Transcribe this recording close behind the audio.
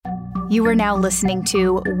You are now listening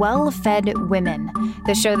to Well-Fed Women,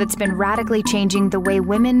 the show that's been radically changing the way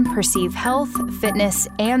women perceive health, fitness,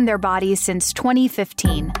 and their bodies since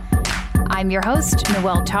 2015. I'm your host,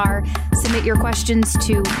 Noelle Tarr. Submit your questions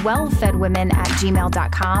to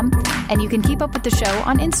wellfedwomen@gmail.com, and you can keep up with the show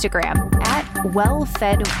on Instagram at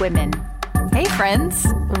wellfedwomen. Hey friends,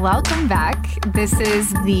 welcome back. This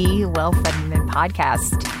is the Well-Fed Women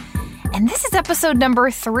podcast. And this is episode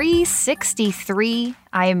number 363.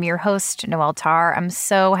 I am your host, Noelle Tarr. I'm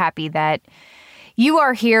so happy that you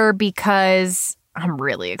are here because I'm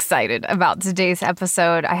really excited about today's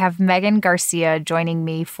episode. I have Megan Garcia joining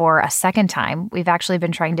me for a second time. We've actually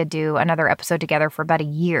been trying to do another episode together for about a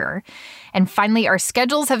year. And finally, our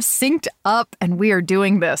schedules have synced up and we are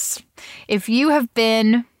doing this. If you have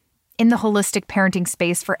been in the holistic parenting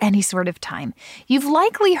space for any sort of time, you've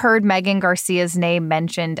likely heard Megan Garcia's name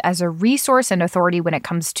mentioned as a resource and authority when it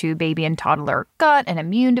comes to baby and toddler gut and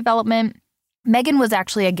immune development. Megan was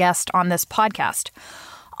actually a guest on this podcast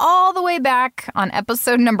all the way back on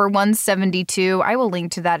episode number 172. I will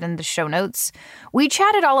link to that in the show notes. We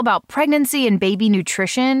chatted all about pregnancy and baby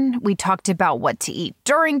nutrition. We talked about what to eat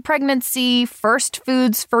during pregnancy, first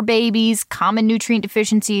foods for babies, common nutrient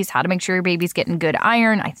deficiencies, how to make sure your baby's getting good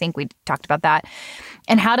iron. I think we talked about that.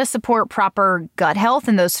 And how to support proper gut health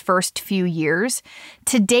in those first few years.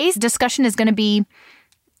 Today's discussion is going to be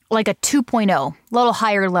like a 2.0, a little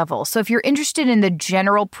higher level. So if you're interested in the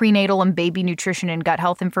general prenatal and baby nutrition and gut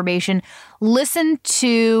health information, listen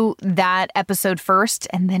to that episode first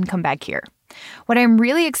and then come back here. What I'm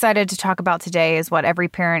really excited to talk about today is what every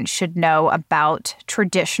parent should know about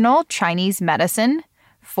traditional Chinese medicine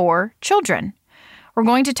for children. We're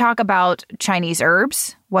going to talk about Chinese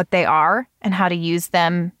herbs, what they are, and how to use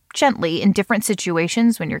them gently in different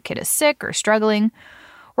situations when your kid is sick or struggling.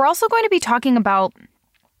 We're also going to be talking about,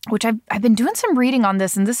 which I've been doing some reading on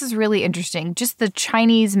this, and this is really interesting, just the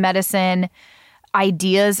Chinese medicine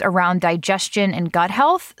ideas around digestion and gut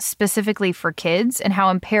health, specifically for kids, and how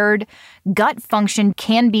impaired gut function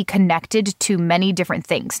can be connected to many different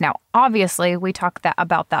things. Now, obviously, we talk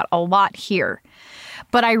about that a lot here,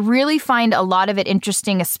 but I really find a lot of it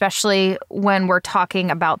interesting, especially when we're talking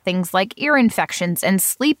about things like ear infections and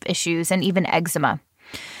sleep issues and even eczema.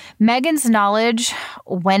 Megan's knowledge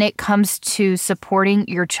when it comes to supporting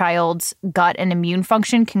your child's gut and immune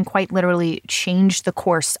function can quite literally change the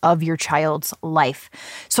course of your child's life.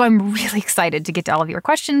 So I'm really excited to get to all of your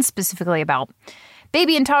questions, specifically about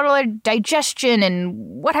baby and toddler digestion and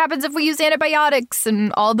what happens if we use antibiotics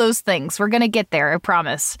and all those things. We're going to get there, I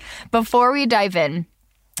promise. Before we dive in,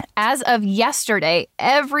 as of yesterday,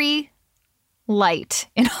 every light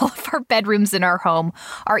in all of our bedrooms in our home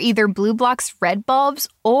are either BlueBlox red bulbs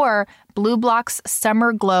or BlueBlox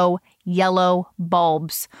Summer Glow yellow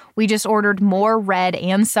bulbs. We just ordered more red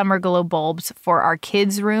and Summer Glow bulbs for our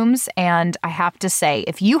kids' rooms, and I have to say,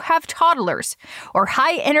 if you have toddlers or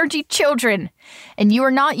high-energy children and you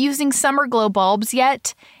are not using Summer Glow bulbs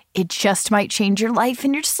yet, it just might change your life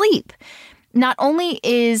and your sleep. Not only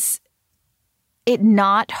is it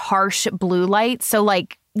not harsh blue light, so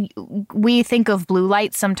like we think of blue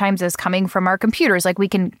light sometimes as coming from our computers. Like we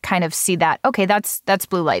can kind of see that, okay, that's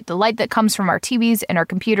blue light. The light that comes from our TVs and our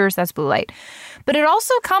computers, that's blue light. But it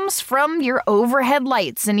also comes from your overhead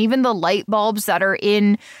lights and even the light bulbs that are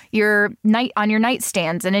in your on your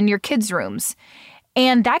nightstands and in your kids' rooms.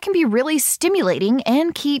 And that can be really stimulating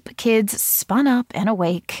and keep kids spun up and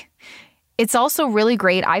awake. It's also really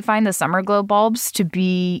great. I find the Summer Glow bulbs to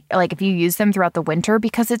be like, if you use them throughout the winter,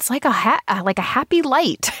 because it's like a happy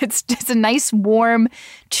light. It's just a nice, warm,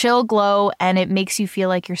 chill glow, and it makes you feel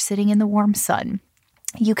like you're sitting in the warm sun.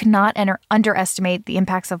 You cannot underestimate the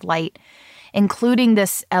impacts of light, including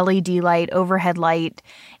this LED light, overhead light,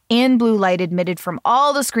 and blue light emitted from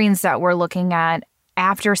all the screens that we're looking at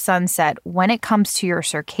after sunset when it comes to your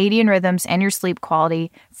circadian rhythms and your sleep quality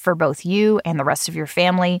for both you and the rest of your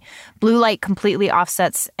family. Blue light completely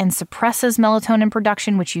offsets and suppresses melatonin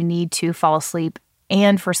production, which you need to fall asleep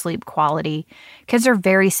and for sleep quality. Kids are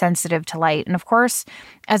very sensitive to light. And of course,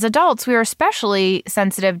 as adults, we are especially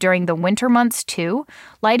sensitive during the winter months too.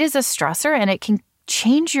 Light is a stressor and it can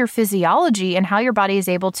change your physiology and how your body is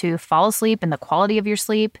able to fall asleep and the quality of your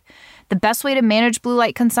sleep. The best way to manage blue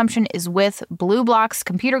light consumption is with BlueBlox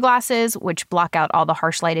computer glasses, which block out all the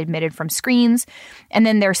harsh light emitted from screens. And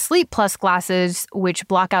then their Sleep Plus glasses, which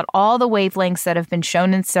block out all the wavelengths that have been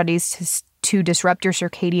shown in studies to disrupt your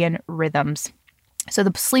circadian rhythms. So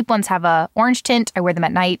the sleep ones have a orange tint. I wear them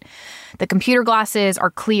at night. The computer glasses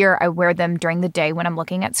are clear. I wear them during the day when I'm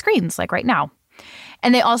looking at screens, like right now.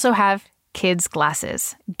 And they also have kids'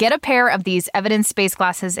 glasses. Get a pair of these evidence-based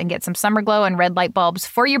glasses and get some summer glow and red light bulbs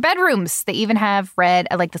for your bedrooms. They even have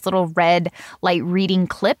like this little red light reading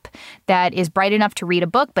clip that is bright enough to read a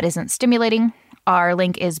book but isn't stimulating. Our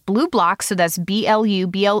link is BlueBlox, so that's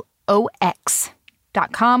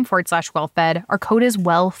BLUBLOX.com/wellfed. Our code is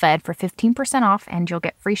wellfed for 15% off, and you'll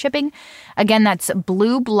get free shipping. Again, that's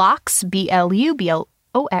BlueBlox,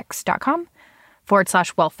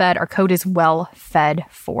 BLUBLOX.com/wellfed. Our code is wellfed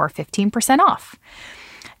for 15% off.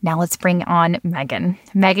 Now let's bring on Megan.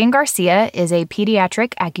 Megan Garcia is a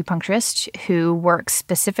pediatric acupuncturist who works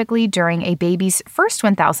specifically during a baby's first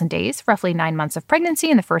 1,000 days, roughly 9 months of pregnancy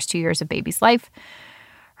and the first 2 years of baby's life.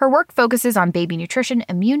 Her work focuses on baby nutrition,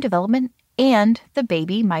 immune development, and the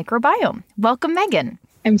baby microbiome. Welcome, Megan.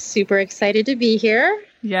 I'm super excited to be here.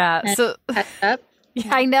 Yeah. So, yeah,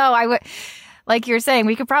 I know. Like you're saying,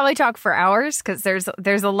 we could probably talk for hours because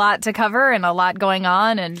there's a lot to cover and a lot going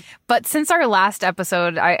on. But since our last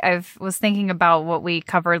episode, I was thinking about what we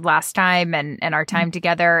covered last time and our time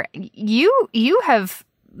together. You have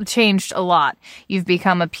changed a lot. You've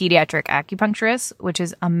become a pediatric acupuncturist, which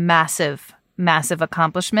is a massive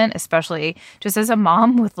accomplishment, especially just as a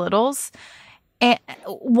mom with littles. And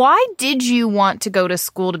why did you want to go to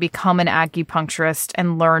school to become an acupuncturist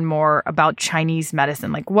and learn more about Chinese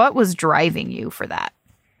medicine? Like, what was driving you for that?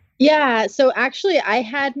 Yeah, so actually I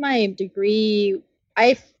had my degree,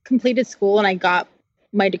 I completed school and I got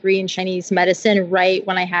my degree in Chinese medicine right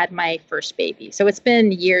when I had my first baby. So it's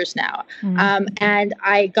been years now. Mm-hmm. And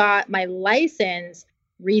I got my license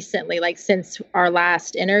recently, like since our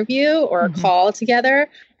last interview or call together.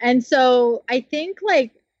 And so I think like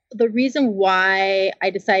the reason why I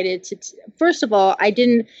decided to, first of all, I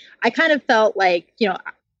kind of felt like,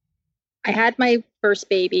 I had my first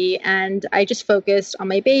baby and I just focused on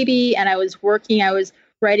my baby and I was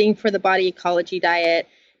writing for the Body Ecology Diet.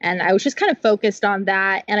 And I was just kind of focused on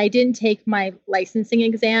that. And I didn't take my licensing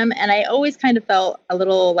exam. And I always kind of felt a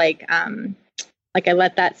little like I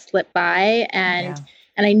let that slip by. And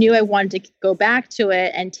I knew I wanted to go back to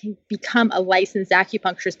it and to become a licensed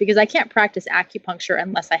acupuncturist because I can't practice acupuncture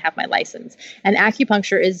unless I have my license. And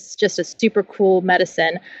acupuncture is just a super cool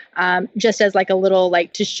medicine, just as like a little,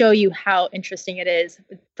 like to show you how interesting it is.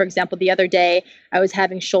 For example, the other day I was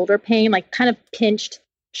having shoulder pain, like kind of pinched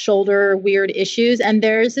shoulder weird issues. And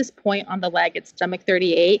there's this point on the leg, it's stomach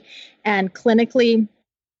 38. And clinically,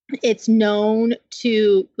 it's known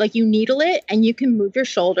to, like, you needle it and you can move your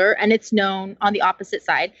shoulder, and it's known on the opposite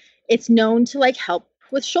side, it's known to like help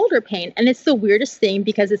with shoulder pain. And it's the weirdest thing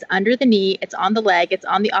because it's under the knee, it's on the leg, it's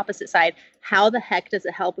on the opposite side. How the heck does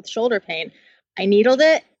it help with shoulder pain? I needled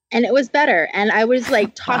it and it was better. And I was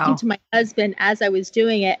like talking to my husband as I was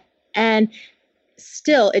doing it, and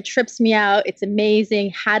still it trips me out. It's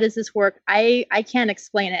amazing. How does this work? I can't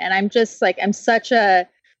explain it. And I'm just like, I'm such a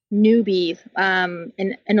newbie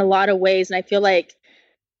in a lot of ways. And I feel like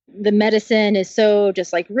the medicine is so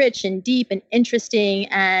just like rich and deep and interesting.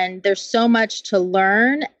 And there's so much to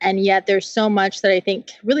learn. And yet there's so much that I think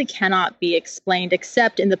really cannot be explained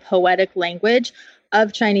except in the poetic language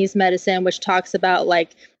of Chinese medicine, which talks about like,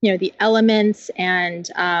 the elements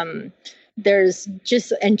and there's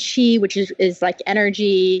just, and qi, which is like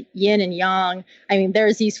energy, yin and yang. I mean,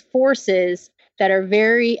 there's these forces that are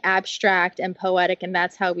very abstract and poetic, and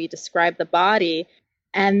that's how we describe the body.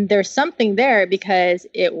 And there's something there because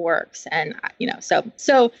it works. And,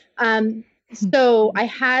 so I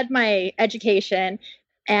had my education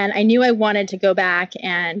and I knew I wanted to go back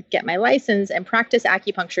and get my license and practice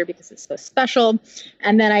acupuncture because it's so special.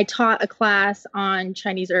 And then I taught a class on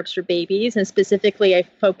Chinese herbs for babies. And specifically, I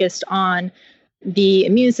focused on the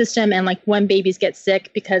immune system and like when babies get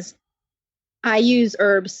sick, because I use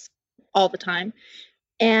herbs all the time.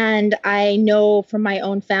 And I know from my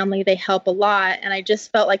own family, they help a lot. And I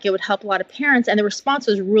just felt like it would help a lot of parents. And the response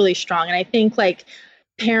was really strong. And I think like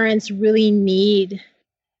parents really need,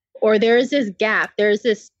 or there's this gap, there's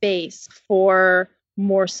this space for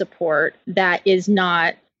more support that is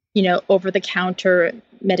not, over the counter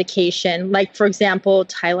medication. Like, for example,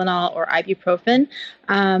 Tylenol or ibuprofen.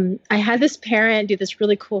 I had this parent do this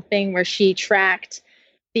really cool thing where she tracked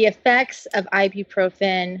the effects of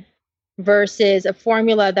ibuprofen versus a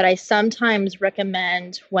formula that I sometimes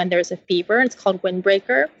recommend when there's a fever. It's called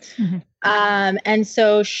Windbreaker. Mm-hmm. And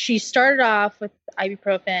so she started off with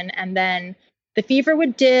ibuprofen, and then the fever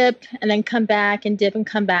would dip and then come back and dip and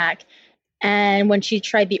come back. And when she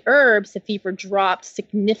tried the herbs, the fever dropped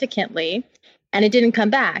significantly and it didn't come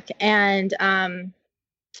back. And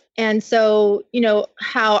so,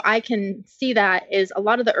 how I can see that is a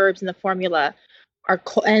lot of the herbs in the formula are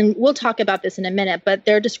cold, and we'll talk about this in a minute, but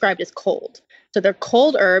they're described as cold. So they're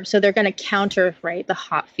cold herbs, so they're going to counter, right, the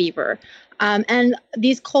hot fever. And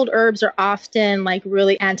these cold herbs are often like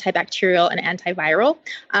really antibacterial and antiviral.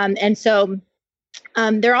 And so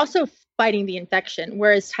they're also fighting the infection,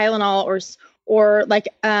 whereas Tylenol or like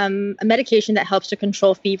a medication that helps to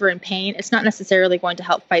control fever and pain, it's not necessarily going to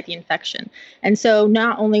help fight the infection. And so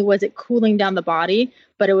not only was it cooling down the body,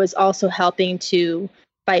 but it was also helping to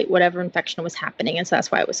fight whatever infection was happening. And so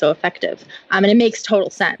that's why it was so effective. And it makes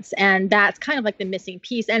total sense. And that's kind of like the missing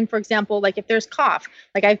piece. And for example, like if there's cough,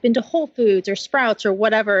 like I've been to Whole Foods or Sprouts or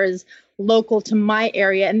whatever is local to my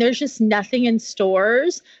area, and there's just nothing in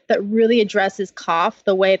stores that really addresses cough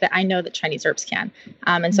the way that I know that Chinese herbs can.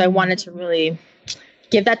 And so I wanted to really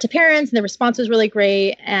give that to parents, and the response was really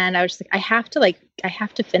great. And I was just like, I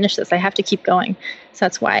have to finish this. I have to keep going. So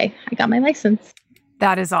that's why I got my license.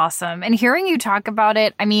 That is awesome. And hearing you talk about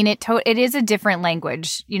it, I mean, it is a different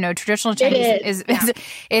language. You know, traditional Chinese is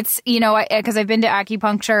it's, you know, because I've been to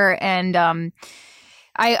acupuncture, and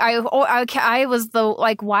I was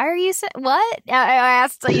like, why are you what? I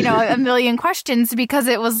asked, you know, a million questions because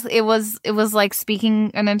it was like speaking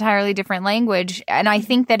an entirely different language. And I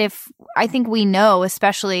think that we know,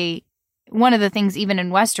 especially one of the things even in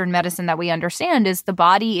Western medicine that we understand is the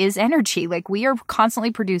body is energy. Like we are constantly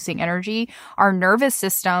producing energy. Our nervous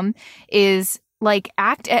system is like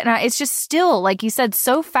and it's just still, like you said,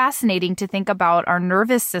 so fascinating to think about our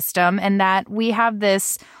nervous system, and that we have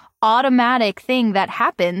this automatic thing that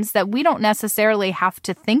happens that we don't necessarily have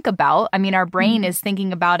to think about. I mean, our brain is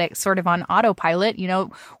thinking about it sort of on autopilot. You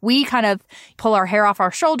know, we kind of pull our hair off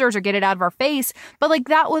our shoulders or get it out of our face. But like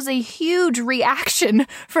that was a huge reaction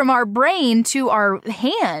from our brain to our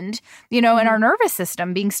hand, you know, and our nervous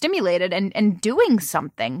system being stimulated and doing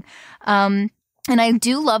something. And I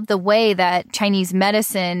do love the way that Chinese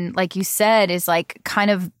medicine, like you said, is like kind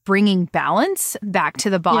of bringing balance back to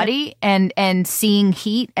the body and seeing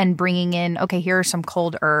heat and bringing in, okay, here are some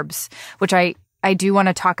cold herbs, which I do want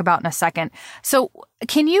to talk about in a second. So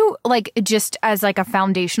can you, like, just as like a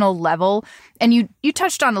foundational level, and you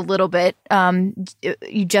touched on a little bit,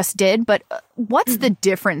 you just did, but what's the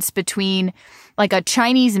difference between like a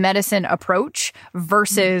Chinese medicine approach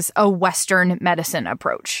versus a Western medicine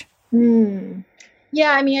approach?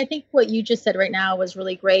 Yeah, I mean, I think what you just said right now was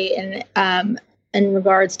really great. And in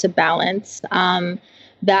regards to balance,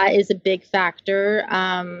 that is a big factor.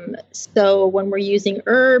 So when we're using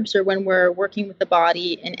herbs or when we're working with the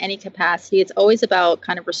body in any capacity, it's always about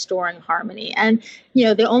kind of restoring harmony. And, you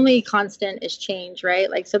know, the only constant is change, right?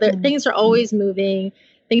 Like, so things are always moving.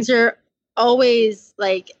 Things are always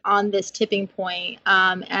like on this tipping point.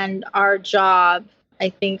 And our job,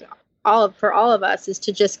 I think, for all of us is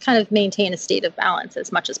to just kind of maintain a state of balance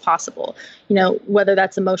as much as possible, you know, whether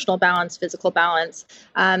that's emotional balance, physical balance.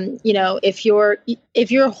 You know, if you're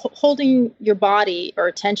holding your body or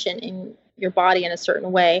attention in your body in a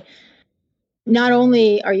certain way, not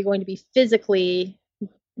only are you going to be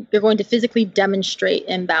you're going to physically demonstrate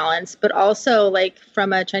imbalance, but also like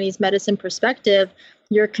from a Chinese medicine perspective,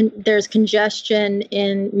 there's congestion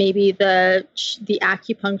in maybe the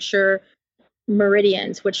acupuncture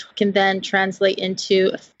meridians, which can then translate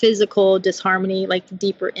into a physical disharmony, like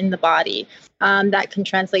deeper in the body. That can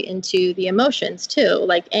translate into the emotions too,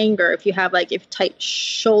 like anger. If you have if tight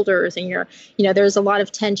shoulders and there's a lot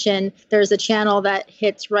of tension, there's a channel that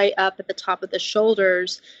hits right up at the top of the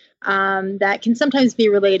shoulders that can sometimes be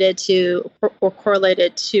related to or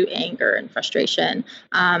correlated to anger and frustration.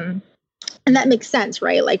 And that makes sense,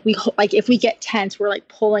 right? Like if we get tense, we're like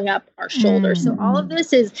pulling up our shoulders. So all of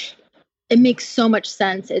this it makes so much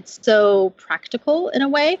sense. It's so practical in a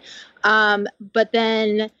way. But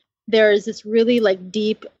then there's this really like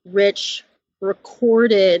deep, rich,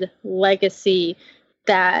 recorded legacy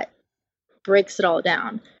that breaks it all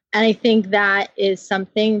down. And I think that is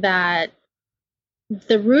something that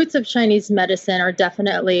the roots of Chinese medicine are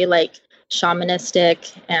definitely like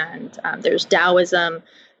shamanistic, and there's Taoism.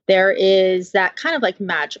 There is that kind of like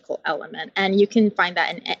magical element, and you can find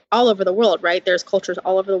that in all over the world, right? There's cultures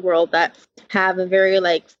all over the world that have a very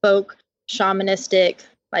like folk shamanistic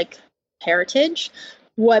like heritage.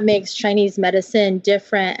 What makes Chinese medicine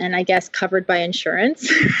different, and I guess covered by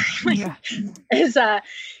insurance, is the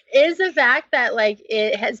fact that like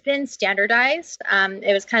it has been standardized.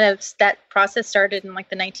 It was kind of, that process started in like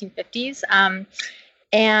the 1950s,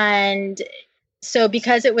 and so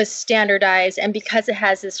because it was standardized and because it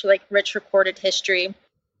has this like rich recorded history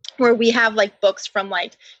where we have like books from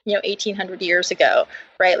 1800 years ago,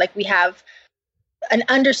 right? Like we have an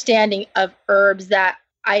understanding of herbs that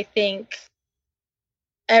I think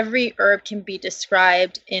every herb can be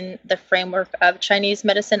described in the framework of Chinese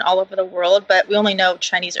medicine all over the world, but we only know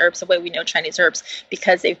Chinese herbs the way we know Chinese herbs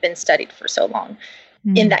because they've been studied for so long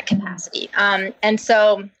in that capacity.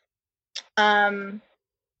 So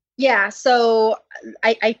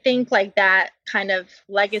I think like that kind of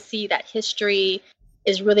legacy, that history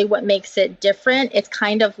is really what makes it different. It's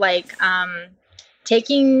kind of like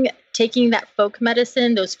taking that folk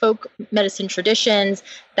medicine, those folk medicine traditions,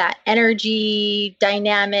 that energy,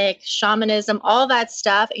 dynamic, shamanism, all that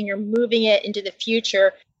stuff, and you're moving it into the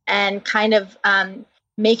future and kind of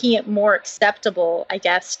making it more acceptable, I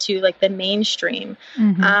guess, to like the mainstream.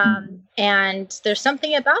 And there's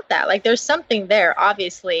something about that. Like there's something there,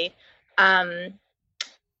 obviously. But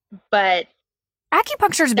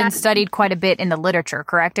acupuncture has been studied quite a bit in the literature,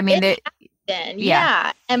 correct? I mean,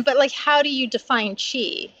 yeah. But like, how do you define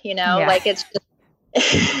qi? You know, like it's just,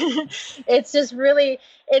 it's just really,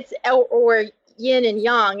 or yin and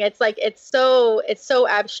yang. It's like, it's so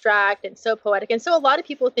abstract and so poetic. And so a lot of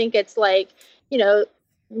people think it's like, you know,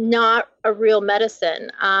 not a real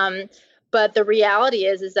medicine. But the reality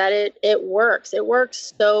is that it works. It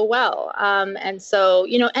works so well. And so,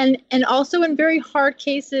 you know, and also in very hard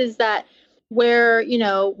cases where, you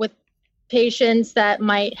know, with patients that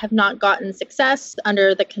might have not gotten success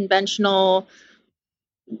under the conventional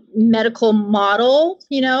medical model,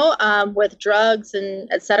 you know, with drugs and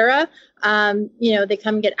et cetera, you know, they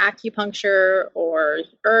come get acupuncture or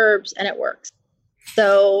herbs and it works.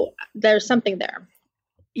 So there's something there.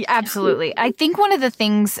 Yeah, absolutely. I think one of the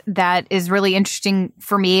things that is really interesting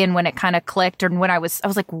for me, and when it kind of clicked, and when I was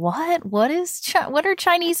like, what are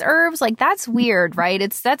Chinese herbs? Like, that's weird, right?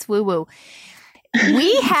 That's woo woo.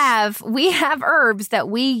 We have herbs that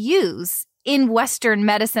we use in Western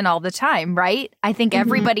medicine all the time, right? I think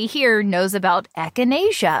everybody here knows about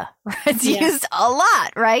echinacea. It's used a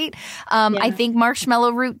lot, right? I think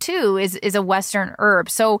marshmallow root too is a Western herb.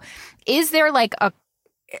 So is there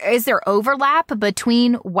overlap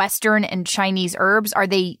between Western and Chinese herbs? Are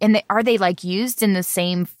they like used in the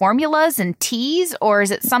same formulas and teas, or is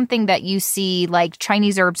it something that you see like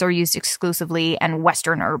Chinese herbs are used exclusively and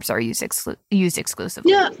Western herbs are used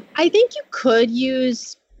exclusively? Yeah, I think you could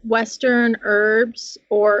use Western herbs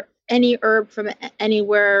or any herb from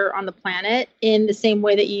anywhere on the planet in the same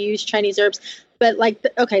way that you use Chinese herbs. But like,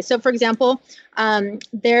 so for example,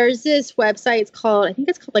 there's this website. I think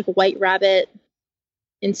it's called like White Rabbit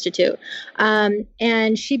Institute.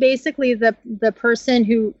 And she basically, the person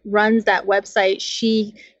who runs that website,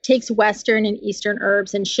 she takes Western and Eastern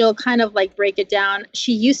herbs and she'll kind of like break it down.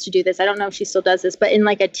 She used to do this. I don't know if she still does this, but in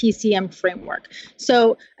like a TCM framework.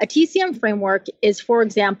 So a TCM framework is, for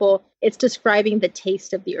example, it's describing the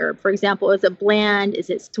taste of the herb. For example, is it bland? Is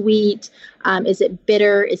it sweet? Is it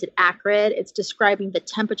bitter? Is it acrid? It's describing the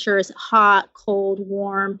temperature. Is it hot, cold,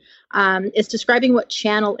 warm? It's describing what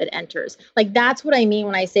channel it enters. Like, that's what I mean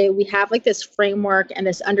when I say we have like this framework and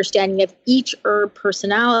this understanding of each herb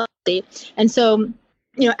personality. And so,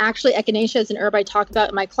 you know, actually echinacea is an herb I talk about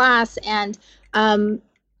in my class. And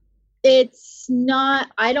it's not,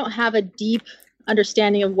 I don't have a deep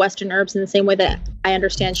understanding of Western herbs in the same way that I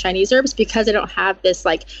understand Chinese herbs, because I don't have this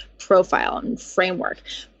like profile and framework.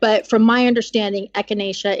 But from my understanding,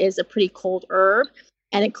 echinacea is a pretty cold herb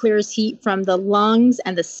and it clears heat from the lungs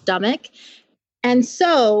and the stomach. And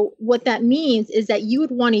so what that means is that you would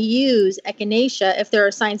want to use echinacea if there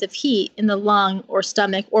are signs of heat in the lung or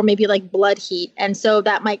stomach, or maybe like blood heat. And so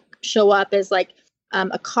that might show up as like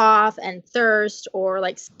a cough and thirst, or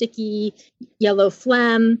like sticky yellow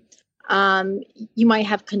phlegm. You might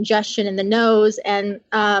have congestion in the nose. And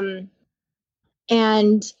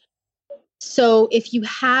so if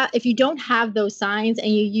you don't have those signs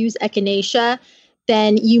and you use echinacea,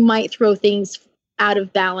 then you might throw things out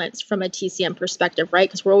of balance from a TCM perspective, right?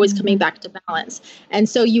 Because we're always coming back to balance. And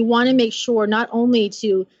so you want to make sure not only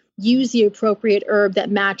to use the appropriate herb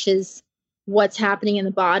that matches what's happening in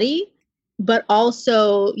the body, but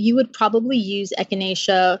also you would probably use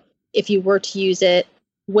echinacea, if you were to use it,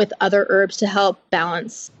 with other herbs to help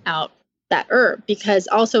balance out that herb. Because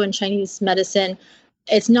also in Chinese medicine,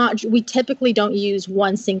 we typically don't use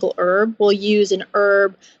one single herb. We'll use an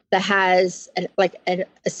herb that has an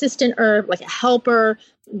assistant herb, like a helper.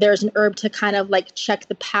 There's an herb to kind of like check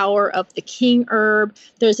the power of the king herb.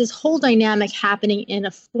 There's this whole dynamic happening in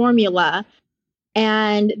a formula,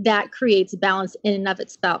 and that creates balance in and of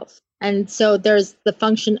itself. And so there's the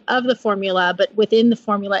function of the formula, but within the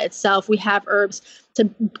formula itself, we have herbs to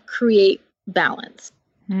create balance.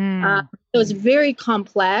 So it's very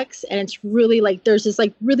complex, and it's really like there's this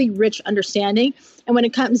like really rich understanding. And when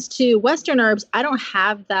it comes to Western herbs, I don't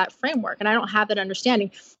have that framework and I don't have that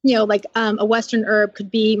understanding. Like a Western herb could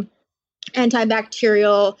be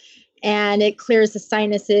antibacterial and it clears the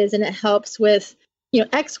sinuses and it helps with,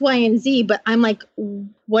 X, Y, and Z. But I'm like,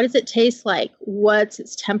 what does it taste like? What's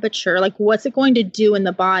its temperature? Like, what's it going to do in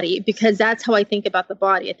the body? Because that's how I think about the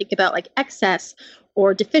body. I think about like excess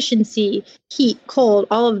or deficiency, heat, cold,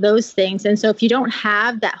 all of those things. And so if you don't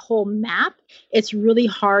have that whole map, it's really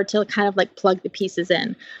hard to kind of like plug the pieces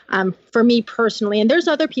in. For me personally, and there's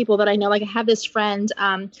other people that I know, like I have this friend,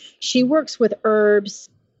 she works with herbs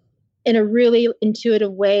in a really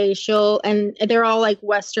intuitive way. And they're all like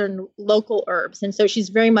Western local herbs. And so she's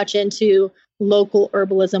very much into local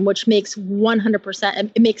herbalism, which makes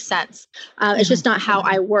 100%, it makes sense. It's just not how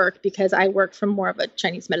I work, because I work from more of a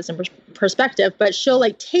Chinese medicine perspective, but she'll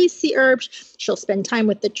like taste the herbs. She'll spend time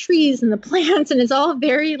with the trees and the plants. And it's all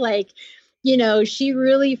very like, she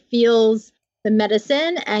really feels the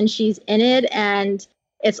medicine and she's in it, and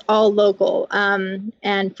it's all local.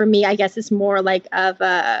 And for me, I guess it's more like of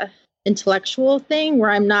a intellectual thing where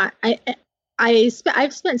I'm not, I've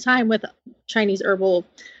spent time with Chinese herbal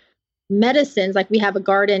medicines. Like we have a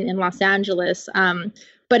garden in Los Angeles,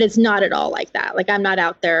 but it's not at all like that. Like I'm not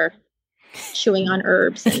out there chewing on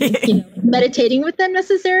herbs and meditating with them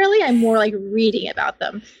necessarily. I'm more like reading about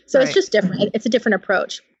them. So It's just different. It's a different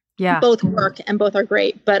approach. Yeah, both work and both are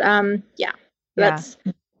great. But that's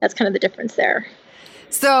kind of the difference there.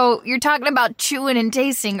 So you're talking about chewing and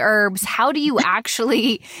tasting herbs. How do you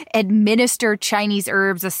actually administer Chinese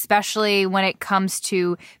herbs, especially when it comes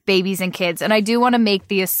to babies and kids? And I do want to make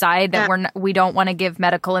the aside that we don't want to give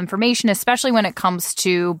medical information, especially when it comes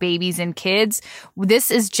to babies and kids.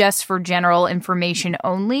 This is just for general information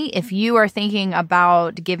only. If you are thinking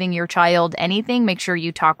about giving your child anything, make sure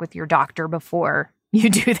you talk with your doctor before you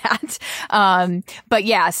do that. But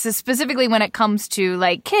yeah, so specifically when it comes to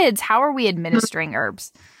like kids, how are we administering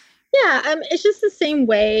herbs? Yeah, it's just the same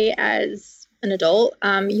way as an adult.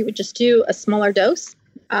 You would just do a smaller dose.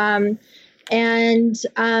 There's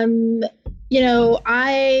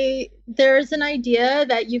an idea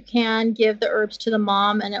that you can give the herbs to the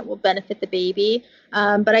mom and it will benefit the baby.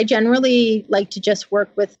 But I generally like to just work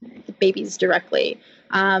with the babies directly.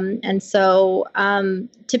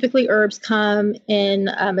 Typically herbs come in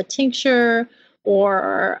a tincture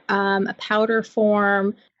or a powder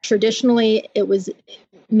form. Traditionally, it was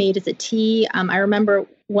made as a tea. I remember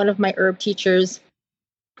one of my herb teachers,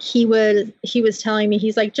 he was telling me,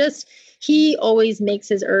 he's like, he always makes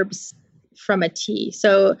his herbs from a tea.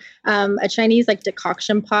 So a Chinese like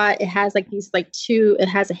decoction pot, it has like these like it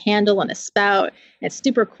has a handle and a spout. It's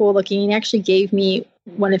super cool looking. He actually gave me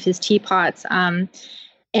one of his teapots.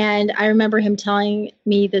 And I remember him telling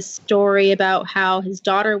me this story about how his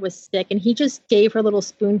daughter was sick and he just gave her little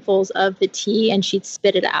spoonfuls of the tea and she'd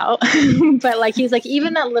spit it out. But like, he was like,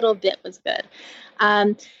 even that little bit was good.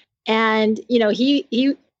 I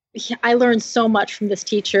learned so much from this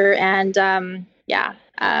teacher, and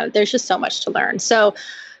there's just so much to learn. So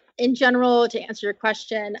in general, to answer your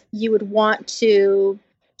question, you would want to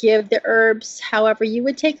give the herbs however you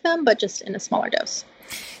would take them, but just in a smaller dose.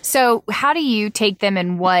 So how do you take them,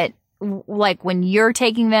 and like when you're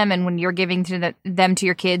taking them and when you're giving them to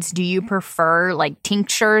your kids, do you prefer like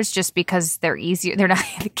tinctures just because they're easier? They're not,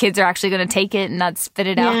 the kids are actually going to take it and not spit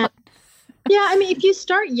it out. Yeah. I mean, if you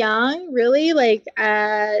start young, really like,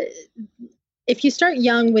 if you start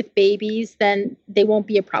young with babies, then they won't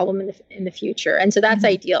be a problem in the future. And so that's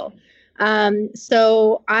ideal.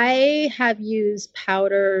 So I have used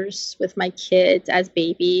powders with my kids as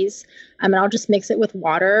babies, and I'll just mix it with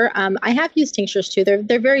water. I have used tinctures too.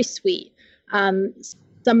 They're very sweet. Some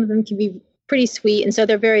of them can be pretty sweet, and so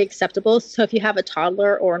they're very acceptable. So if you have a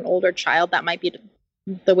toddler or an older child, that might be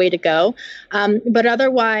the way to go. But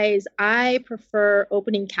otherwise, I prefer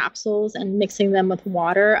opening capsules and mixing them with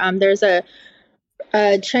water. There's a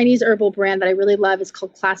Chinese herbal brand that I really love. It's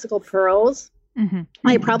called Classical Pearls. Mm-hmm.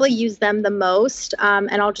 I probably use them the most,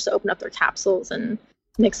 and I'll just open up their capsules and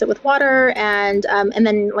mix it with water, and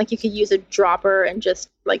then like you could use a dropper and just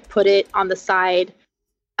like put it on the side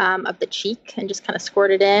of the cheek and just kind of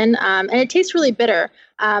squirt it in, and it tastes really bitter.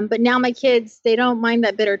 But now my kids, they don't mind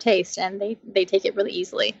that bitter taste, and they take it really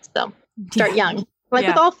easily. So start young. Like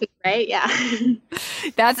with all food, right? Yeah. Isn't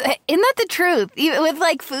that the truth? Even with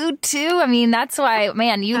like food too. I mean, that's why,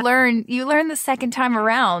 man, you learn the second time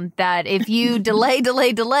around that if you delay,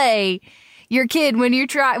 your kid, when he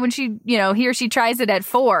or she tries it at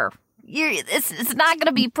 4, it's not going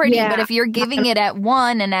to be pretty. Yeah. But if you're giving it at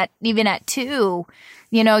 1 and even at 2,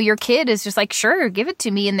 you know, your kid is just like, sure, give it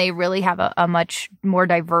to me. And they really have a much more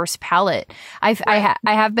diverse palate. I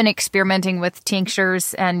have been experimenting with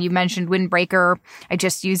tinctures, and you mentioned Windbreaker. I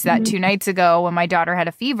just used that 2 nights ago when my daughter had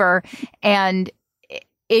a fever, and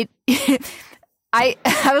I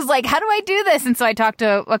was like, how do I do this? And so I talked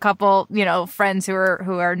to a couple, you know, friends who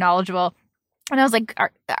are knowledgeable. And I was like,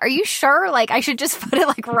 are you sure? Like, I should just put it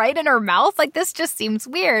like right in her mouth? Like, this just seems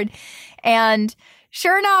weird. And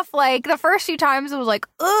sure enough, like the first few times it was like,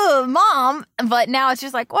 oh, Mom. But now it's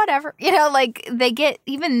just like, whatever. You know, like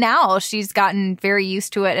even now she's gotten very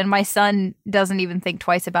used to it. And my son doesn't even think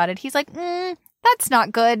twice about it. He's like, that's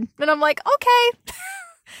not good. And I'm like, okay.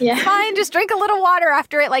 Yeah. Fine, just drink a little water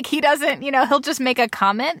after it. Like, he doesn't, you know, he'll just make a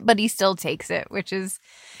comment, but he still takes it, which is,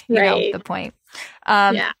 you know, the point.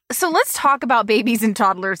 So let's talk about babies and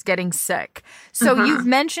toddlers getting sick. So you've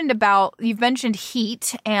mentioned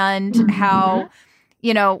heat and how,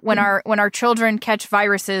 you know, when our children catch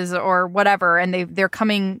viruses or whatever, and they're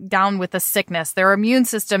coming down with a sickness, their immune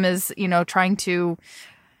system is, you know, trying to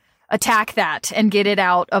attack that and get it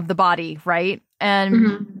out of the body, right?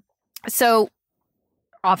 And so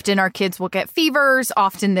often our kids will get fevers.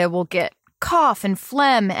 Often they will get cough and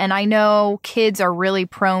phlegm. And I know kids are really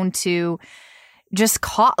prone to just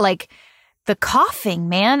cough, like the coughing,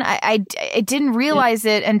 man. I didn't realize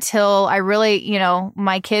it until I really, you know,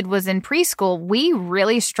 my kid was in preschool. We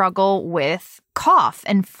really struggle with cough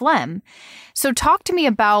and phlegm. So talk to me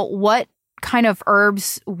about what kind of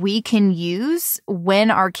herbs we can use when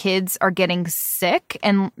our kids are getting sick,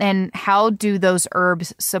 and how do those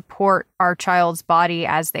herbs support our child's body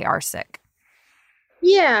as they are sick?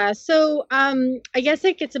 Yeah, so I guess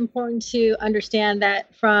it's important to understand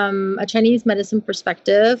that from a Chinese medicine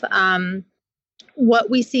perspective, what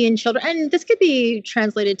we see in children, and this could be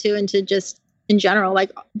translated into just in general,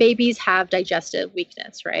 like babies have digestive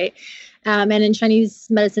weakness, right? And in Chinese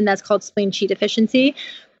medicine, that's called spleen qi deficiency.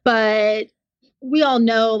 But we all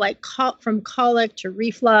know, like from colic to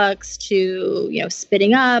reflux to, you know,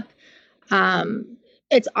 spitting up,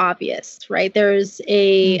 it's obvious, right? There's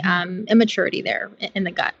a immaturity there in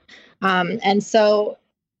the gut. And so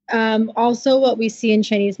also what we see in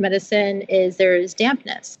Chinese medicine is there's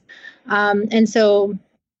dampness. And so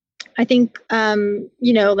I think,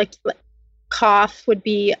 you know, like cough would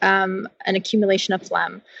be an accumulation of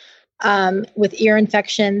phlegm. With ear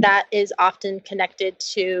infection, that is often connected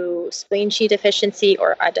to spleen qi deficiency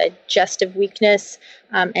or a digestive weakness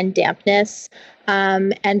and dampness.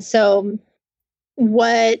 And so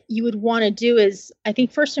what you would want to do is, I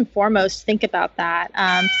think, first and foremost, think about that.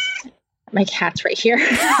 My cat's right here.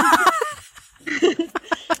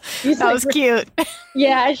 That was cute.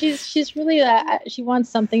 Yeah, she's really she wants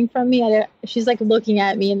something from me. She's like looking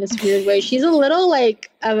at me in this weird way. She's a little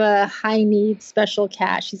like of a high need special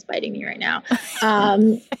cat. She's biting me right now.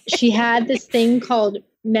 She had this thing called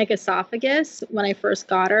megaesophagus when I first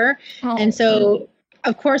got her, and so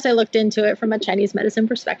of course I looked into it from a Chinese medicine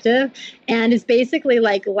perspective, and it's basically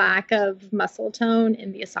like lack of muscle tone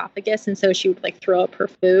in the esophagus, and so she would like throw up her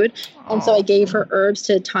food. And so I gave her herbs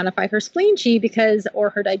to tonify her spleen qi or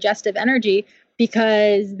her digestive energy,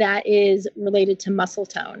 because that is related to muscle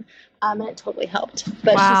tone. And it totally helped.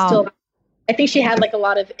 But I think she had like a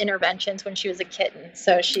lot of interventions when she was a kitten,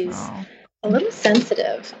 so she's a little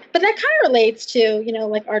sensitive. But that kind of relates to, you know,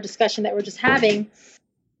 like our discussion that we're just having,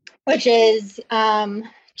 which is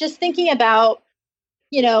just thinking about,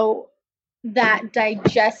 you know, that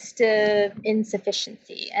digestive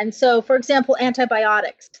insufficiency. And so, for example,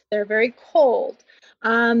 antibiotics, they're very cold.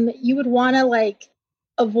 You would want to like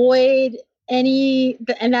avoid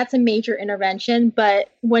and that's a major intervention. But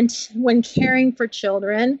when caring for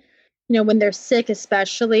children, you know, when they're sick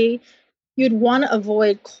especially, you'd want to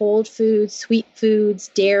avoid cold foods, sweet foods,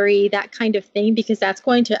 dairy, that kind of thing, because that's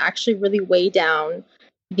going to actually really weigh down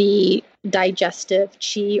the digestive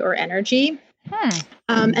qi or energy.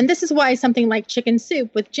 And this is why something like chicken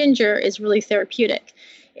soup with ginger is really therapeutic.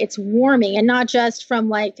 It's warming, and not just from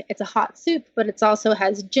like, it's a hot soup, but it's also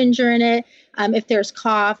has ginger in it. If there's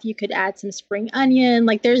cough, you could add some spring onion.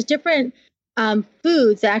 Like there's different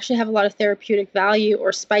foods that actually have a lot of therapeutic value,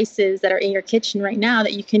 or spices that are in your kitchen right now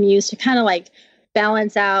that you can use to kind of like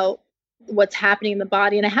balance out what's happening in the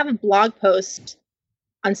body. And I have a blog post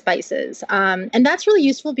on spices. And that's really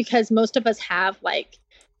useful because most of us have like,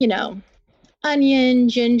 you know, onion,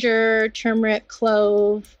 ginger, turmeric,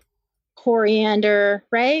 clove, coriander,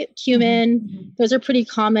 right? Cumin. Those are pretty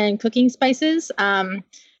common cooking spices. But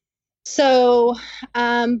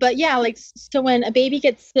yeah, like, so when a baby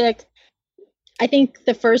gets sick, I think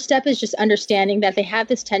the first step is just understanding that they have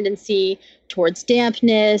this tendency towards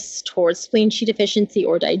dampness, towards spleen qi deficiency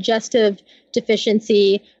or digestive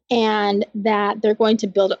deficiency, and that they're going to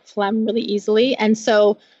build up phlegm really easily. And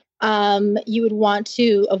so you would want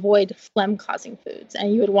to avoid phlegm causing foods,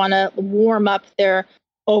 and you would want to warm up their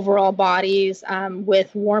overall bodies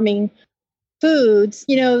with warming foods.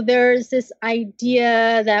 There's this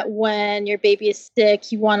idea that when your baby is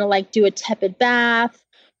sick, you want to like do a tepid bath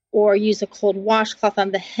or use a cold washcloth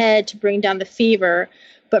on the head to bring down the fever.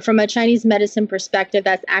 But from a Chinese medicine perspective,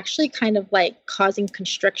 that's actually kind of like causing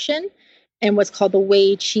constriction and what's called the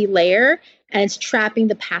Wei Qi layer, and it's trapping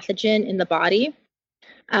the pathogen in the body.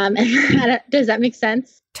 And does that make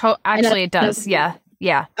sense? Actually, it does. Yeah.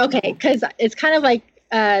 Okay, because it's kind of like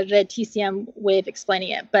the TCM way of explaining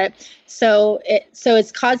it. But so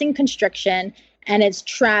it's causing constriction, and it's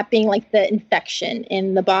trapping like the infection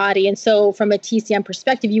in the body. And so from a TCM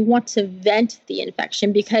perspective, you want to vent the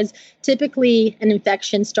infection, because typically an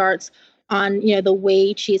infection starts on, the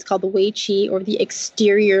Wei Qi, it's called the Wei Qi, or the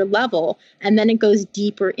exterior level, and then it goes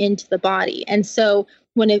deeper into the body. And so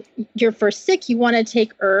when you're first sick, you want to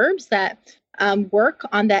take herbs that work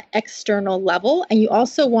on that external level. And you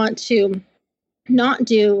also want to not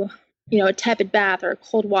do, a tepid bath or a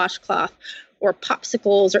cold washcloth or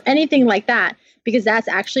popsicles or anything like that, because that's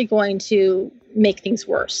actually going to make things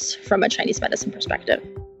worse from a Chinese medicine perspective.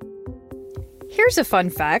 Here's a fun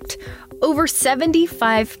fact. Over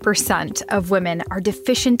 75% of women are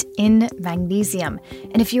deficient in magnesium.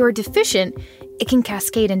 And if you are deficient, it can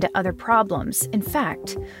cascade into other problems. In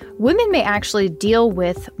fact, women may actually deal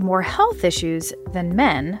with more health issues than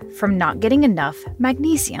men from not getting enough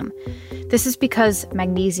magnesium. This is because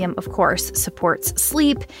magnesium, of course, supports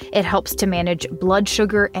sleep, it helps to manage blood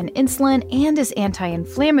sugar and insulin, and is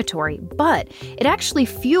anti-inflammatory, but it actually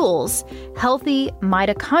fuels healthy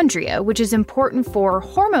mitochondria, which is important for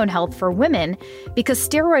hormone health for women because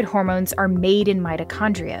steroid hormones are made in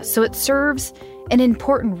mitochondria. So it serves an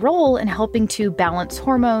important role in helping to balance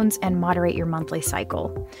hormones and moderate your monthly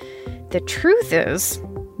cycle. The truth is,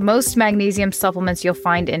 most magnesium supplements you'll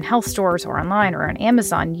find in health stores or online or on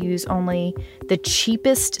Amazon use only the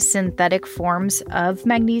cheapest synthetic forms of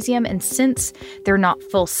magnesium. And since they're not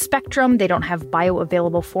full spectrum, they don't have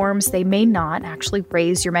bioavailable forms, they may not actually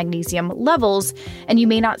raise your magnesium levels, and you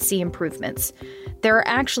may not see improvements. There are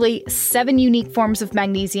actually 7 unique forms of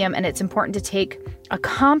magnesium, and it's important to take a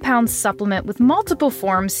compound supplement with multiple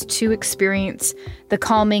forms to experience the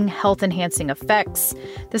calming, health-enhancing effects.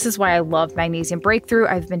 This is why I love Magnesium Breakthrough.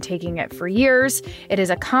 I've been taking it for years. It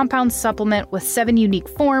is a compound supplement with 7 unique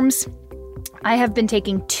forms. I have been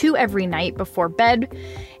taking 2 every night before bed,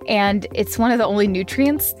 and it's one of the only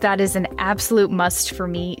nutrients that is an absolute must for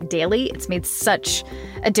me daily. It's made such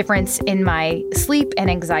a difference in my sleep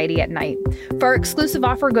and anxiety at night. For our exclusive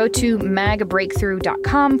offer, go to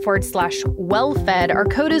magbreakthrough.com/wellfed. Our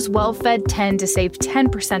code is wellfed10 to save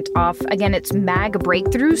 10% off. Again, it's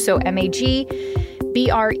magbreakthrough, so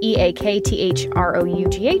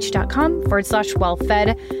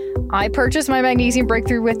magbreakthrough.com/wellfed. I purchased my Magnesium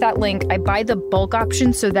Breakthrough with that link. I buy the bulk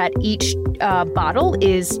option so that each bottle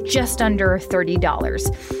is just under $30.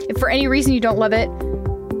 If for any reason you don't love it,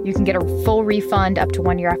 you can get a full refund up to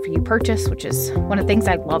 1 year after you purchase, which is one of the things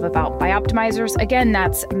I love about Bioptimizers. Again,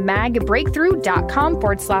 that's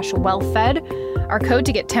magbreakthrough.com/wellfed. Our code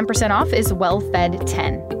to get 10% off is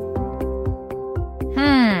wellfed10.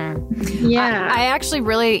 Yeah. I actually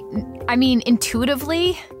really,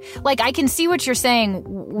 intuitively, I can see what you're saying.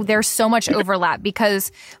 There's so much overlap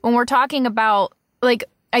because when we're talking about,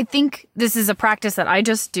 I think this is a practice that I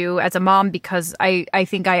just do as a mom because I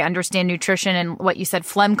think I understand nutrition and what you said,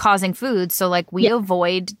 phlegm-causing foods. So, we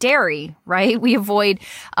avoid dairy, right? We avoid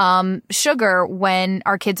sugar when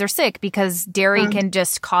our kids are sick because dairy can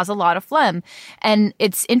just cause a lot of phlegm. And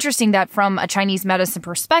it's interesting that from a Chinese medicine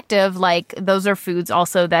perspective, those are foods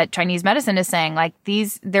also that Chinese medicine is saying,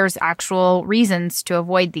 there's actual reasons to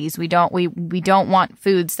avoid these. We don't want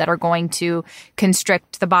foods that are going to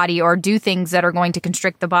constrict the body or do things that are going to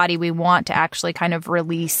constrict the body. We want to actually kind of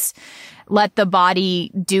let the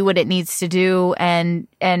body do what it needs to do and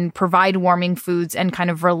provide warming foods and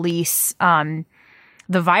kind of release the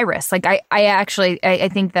virus. I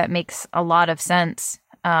think that makes a lot of sense.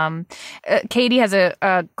 Katie has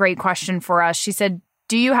a great question for us. She said,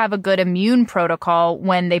 do you have a good immune protocol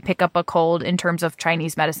when they pick up a cold in terms of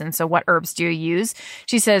Chinese medicine? So what herbs do you use?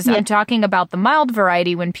 She says, I'm talking about the mild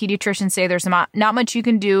variety when pediatricians say there's not much you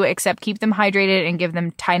can do except keep them hydrated and give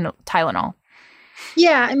them Tylenol.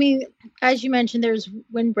 Yeah, as you mentioned, there's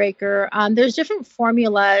Windbreaker. There's different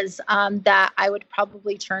formulas that I would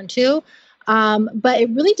probably turn to. But it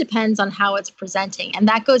really depends on how it's presenting. And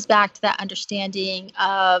that goes back to that understanding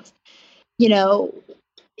of, you know,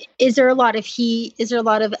 is there a lot of heat? Is there a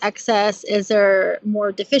lot of excess? Is there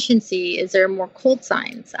more deficiency? Is there more cold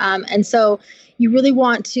signs? And so you really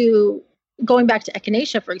want to, going back to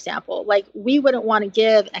echinacea, for example, like we wouldn't want to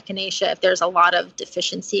give echinacea if there's a lot of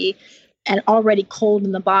deficiency and already cold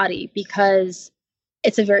in the body, because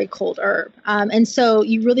it's a very cold herb. And so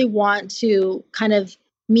you really want to kind of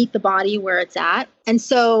meet the body where it's at. And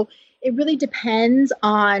so it really depends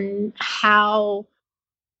on how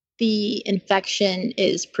the infection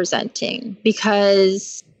is presenting,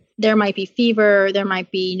 because there might be fever, there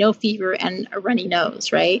might be no fever, and a runny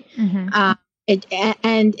nose, right? Mm-hmm.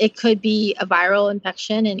 It could be a viral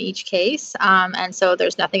infection in each case. And so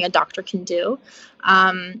there's nothing a doctor can do.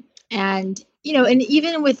 And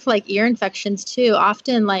even with like ear infections too,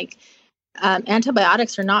 often like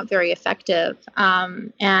antibiotics are not very effective.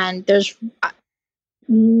 And there's,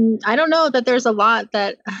 I don't know that there's a lot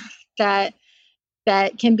that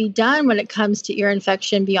can be done when it comes to ear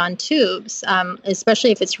infection beyond tubes,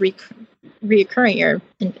 especially if it's reoccurring ear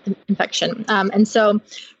infection. And so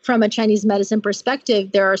from a Chinese medicine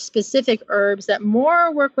perspective, there are specific herbs that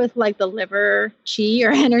more work with like the liver qi or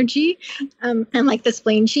energy, and like the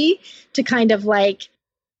spleen qi to kind of like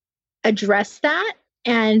address that.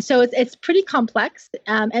 And so it's pretty complex.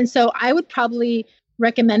 And so I would probably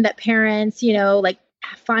recommend that parents, like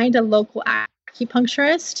find a local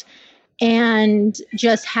acupuncturist and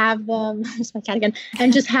just have them, there's my cat again,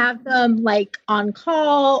 and just have them like on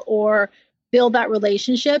call or build that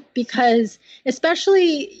relationship, because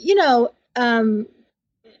especially, the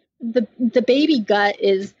baby gut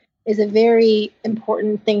is a very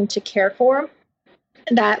important thing to care for,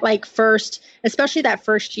 that like especially that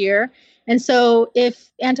first year. And so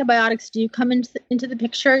if antibiotics do come into the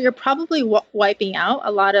picture, you're probably wiping out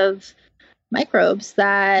a lot of microbes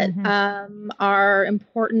that are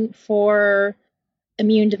important for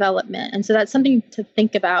immune development. And so that's something to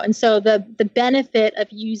think about. And so the benefit of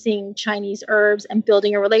using Chinese herbs and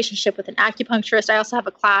building a relationship with an acupuncturist. I also have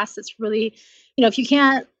a class that's really, if you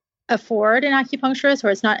can't afford an acupuncturist or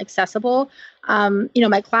it's not accessible,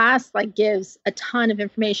 my class like gives a ton of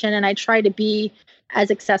information, and I try to be as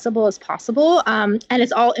accessible as possible. And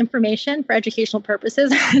it's all information for educational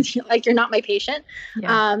purposes. Like you're not my patient.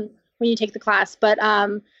 Yeah. When you take the class, but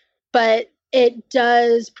it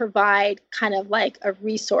does provide kind of like a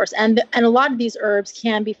resource, and a lot of these herbs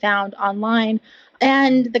can be found online.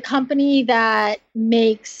 And the company that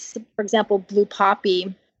makes, for example, Blue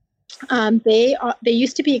Poppy, they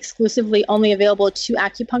used to be exclusively only available to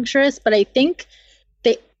acupuncturists, but I think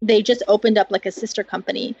they just opened up like a sister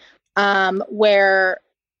company where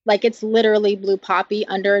like it's literally Blue Poppy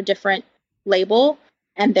under a different label,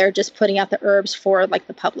 and they're just putting out the herbs for like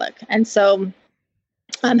the public. And so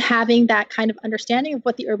having that kind of understanding of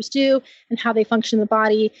what the herbs do and how they function in the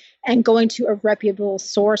body, and going to a reputable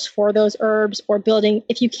source for those herbs, or building,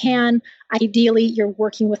 if you can, ideally you're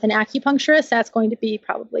working with an acupuncturist, that's going to be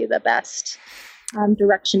probably the best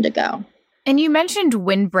direction to go. And you mentioned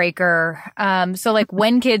windbreaker. So like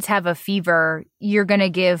when kids have a fever, you're going to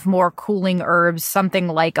give more cooling herbs, something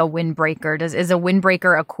like a windbreaker. Is a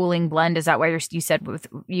windbreaker a cooling blend? Is that why you said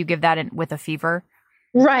you give that with a fever?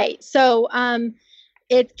 Right. So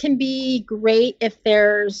it can be great if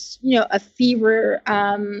there's, a fever,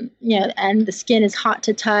 and the skin is hot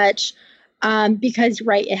to touch, because,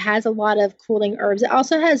 right, it has a lot of cooling herbs. It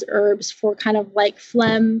also has herbs for kind of like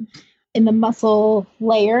phlegm in the muscle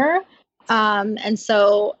layer. And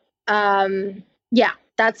so,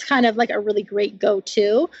 that's kind of like a really great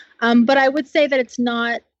go-to. But I would say that it's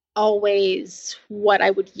not always what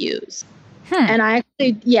I would use. And I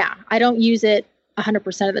don't use it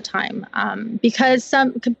 100% of the time.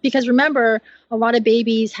 Because remember, a lot of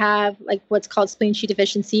babies have like what's called spleen qi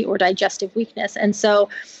deficiency or digestive weakness. And so,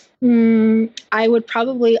 I would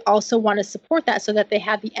probably also want to support that so that they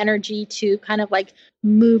have the energy to kind of like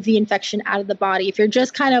move the infection out of the body. If you're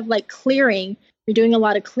just kind of like clearing, you're doing a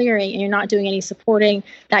lot of clearing and you're not doing any supporting,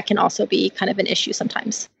 that can also be kind of an issue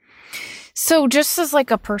sometimes. So just as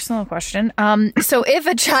like a personal question, so if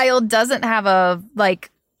a child doesn't have a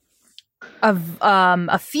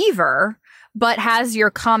fever, but has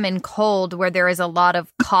your common cold where there is a lot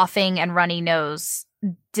of coughing and runny nose,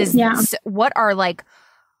 what are like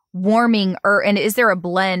warming, and is there a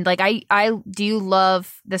blend? Like do you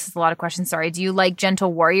love, this is a lot of questions, sorry. Do you like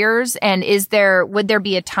Gentle Warriors? And would there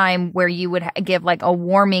be a time where you would give like a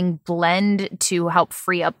warming blend to help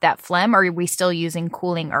free up that phlegm? Or are we still using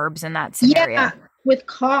cooling herbs in that scenario? Yeah, with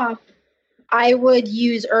cough, I would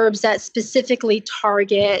use herbs that specifically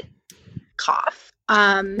target cough.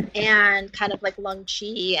 and kind of like lung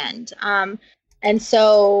qi, and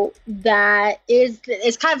so that is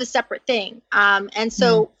kind of a separate thing. And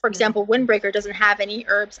so, for example, Windbreaker doesn't have any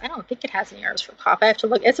herbs. I don't think it has any herbs for cough. I have to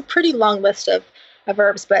look. It's a pretty long list of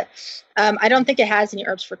herbs, but I don't think it has any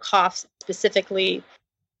herbs for cough specifically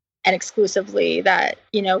and exclusively that,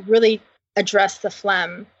 really address the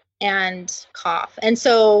phlegm and cough. And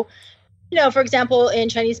so, for example, in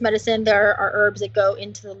Chinese medicine, there are herbs that go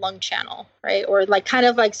into the lung channel, right? Or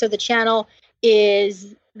so the channel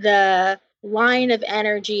is the line of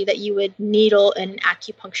energy that you would needle in an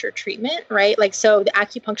acupuncture treatment, right? So the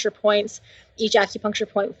acupuncture points, each acupuncture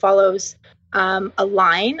point follows a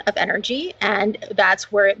line of energy, and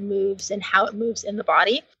that's where it moves and how it moves in the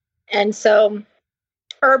body. And so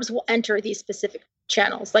herbs will enter these specific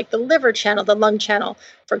channels, like the liver channel, the lung channel,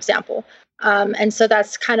 for example. And so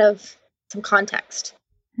that's kind of some context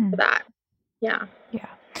for that. Yeah. Yeah.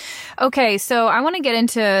 Okay, so I want to get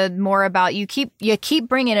into more about you keep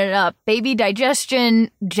bringing it up. Baby digestion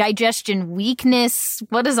weakness.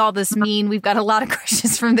 What does all this mean? We've got a lot of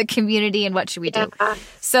questions from the community, and what should we do?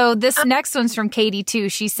 So this next one's from Katie too.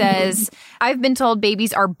 She says, "I've been told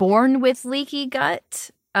babies are born with leaky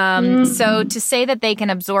gut. So to say that they can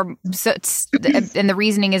absorb, and the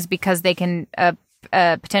reasoning is because they can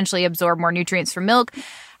potentially absorb more nutrients from milk.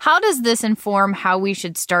 How does this inform how we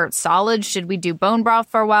should start solids? Should we do bone broth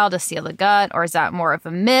for a while to seal the gut, or is that more of a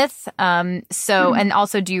myth? And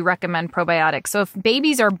also, do you recommend probiotics? So if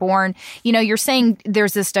babies are born, you're saying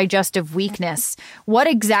there's this digestive weakness. What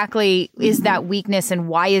exactly is that weakness, and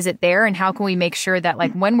why is it there? And how can we make sure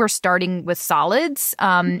that when we're starting with solids,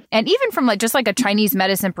 and even from just a Chinese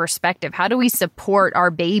medicine perspective, how do we support our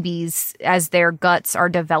babies as their guts are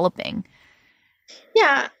developing?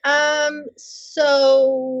 Yeah.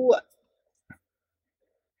 So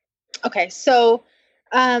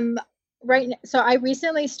I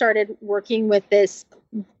recently started working with this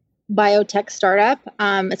biotech startup.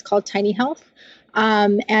 It's called Tiny Health.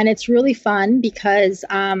 And it's really fun because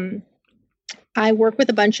I work with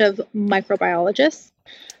a bunch of microbiologists.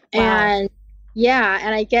 Wow. And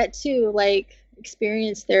I get to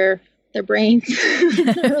experience their brains.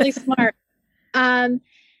 They're really smart.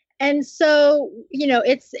 And so,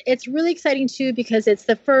 it's really exciting too, because it's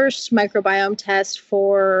the first microbiome test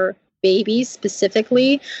for babies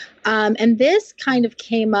specifically. And this kind of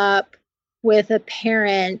came up with a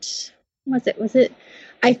parent. Was it?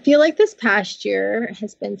 I feel like this past year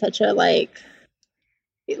has been such a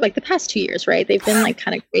the past 2 years, right? They've been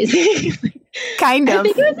kind of crazy. Kind of. I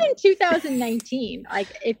think it was in 2019,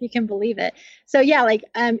 if you can believe it. So yeah,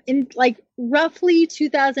 in roughly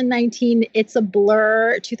 2019, it's a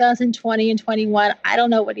blur. 2020 and 21, I don't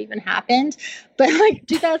know what even happened, but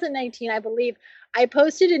 2019, I believe I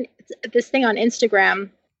posted this thing on Instagram.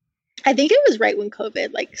 I think it was right when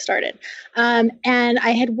COVID started. And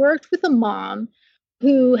I had worked with a mom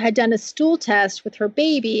who had done a stool test with her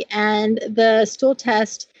baby, and the stool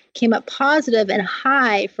test came up positive and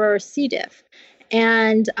high for C. diff.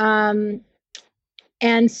 And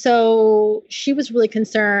so she was really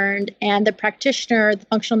concerned, and the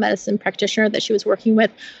functional medicine practitioner that she was working with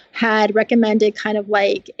had recommended kind of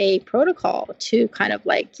a protocol to kind of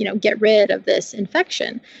get rid of this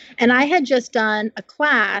infection. And I had just done a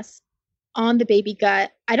class on the baby gut.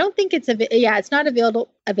 I don't think it's not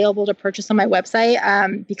available to purchase on my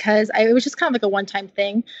website because it was just kind of a one-time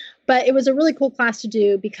thing, but it was a really cool class to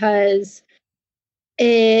do because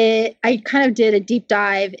I kind of did a deep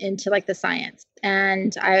dive into the science,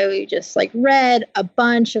 and I just read a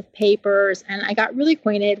bunch of papers, and I got really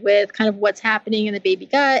acquainted with kind of what's happening in the baby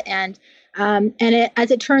gut. And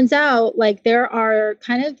as it turns out, there are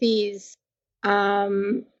kind of these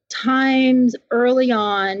times early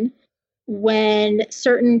on when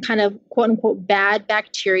certain kind of quote unquote bad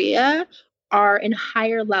bacteria are in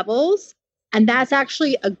higher levels. And that's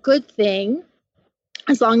actually a good thing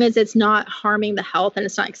as long as it's not harming the health and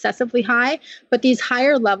it's not excessively high. But these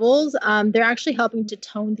higher levels, they're actually helping to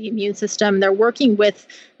tone the immune system. They're working with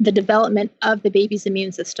the development of the baby's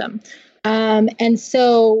immune system. And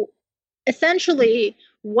so essentially,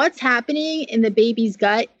 what's happening in the baby's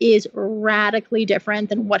gut is radically different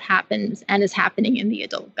than what happens and is happening in the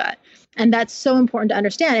adult gut. And that's so important to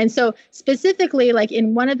understand. And so specifically,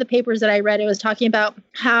 in one of the papers that I read, it was talking about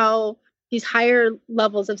how these higher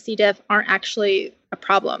levels of C. diff aren't actually a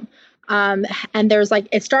problem. And there's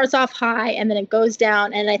it starts off high and then it goes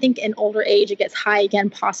down. And I think in older age, it gets high again,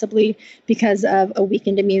 possibly because of a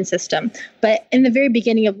weakened immune system. But in the very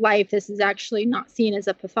beginning of life, this is actually not seen as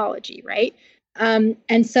a pathology, right?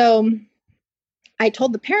 And so I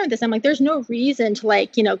told the parent this. I'm there's no reason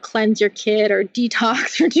to cleanse your kid or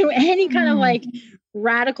detox or do any kind of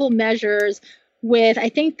radical measures with, I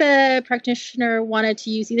think the practitioner wanted to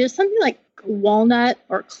use either something like walnut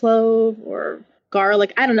or clove or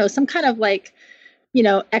garlic. I don't know, some kind of like,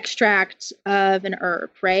 extract of an herb,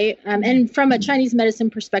 right? And from a Chinese medicine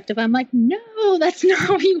perspective, I'm like, no, that's not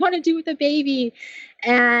what you want to do with a baby.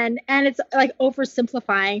 And it's like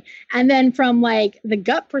oversimplifying. And then from like the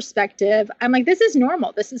gut perspective, I'm like, this is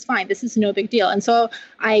normal. This is fine. This is no big deal. And so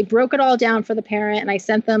I broke it all down for the parent and I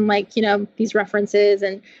sent them like, these references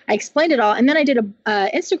and I explained it all. And then I did a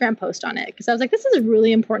Instagram post on it because I was like, this is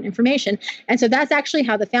really important information. And so that's actually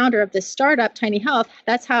how the founder of this startup, Tiny Health,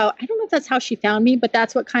 I don't know if that's how she found me, but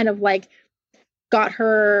that's what kind of like got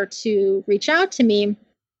her to reach out to me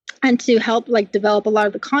and to help like develop a lot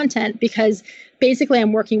of the content, because basically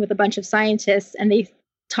I'm working with a bunch of scientists and they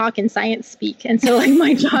talk in science speak. And so like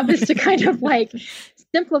my job is to kind of like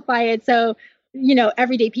simplify it. So,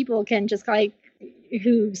 everyday people can just like,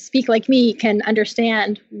 who speak like me can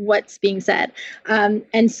understand what's being said.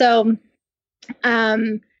 So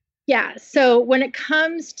when it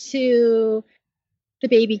comes to the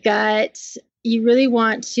baby gut, you really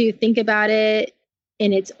want to think about it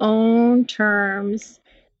in its own terms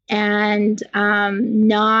and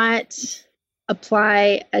not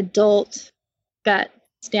apply adult gut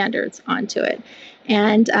standards onto it.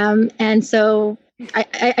 And so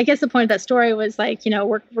I guess the point of that story was like,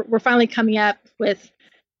 we're finally coming up with,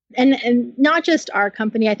 and not just our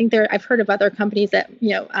company. I think I've heard of other companies that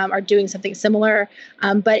are doing something similar,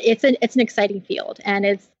 but it's an exciting field and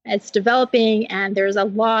it's developing and there's a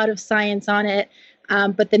lot of science on it.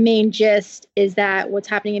 But the main gist is that what's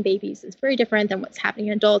happening in babies is very different than what's happening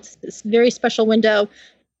in adults. This very special window,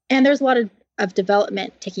 and there's a lot of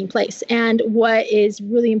development taking place. And what is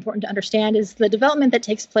really important to understand is the development that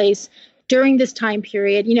takes place during this time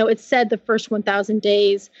period. It's said the first 1,000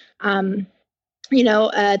 days.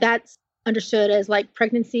 That's understood as like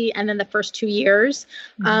pregnancy and then the first 2 years.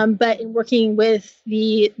 But in working with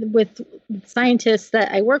with scientists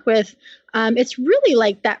that I work with, it's really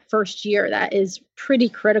like that first year that is pretty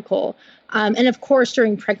critical. And of course,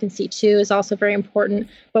 during pregnancy too is also very important.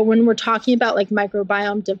 But when we're talking about like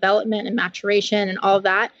microbiome development and maturation and all of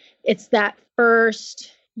that, it's that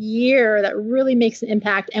first year that really makes an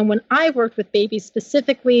impact. And when I've worked with babies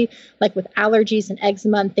specifically, like with allergies and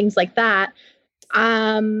eczema and things like that,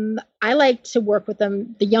 I like to work with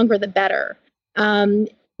them, the younger, the better.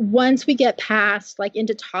 Once we get past like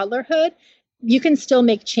into toddlerhood, you can still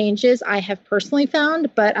make changes, I have personally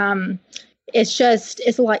found, but it's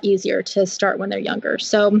a lot easier to start when they're younger.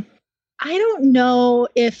 So I don't know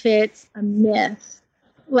if it's a myth,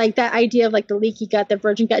 like that idea of like the leaky gut, the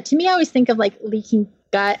virgin gut. To me, I always think of like leaking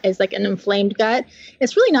gut as like an inflamed gut.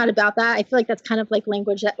 It's really not about that. I feel like that's kind of like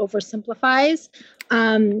language that oversimplifies.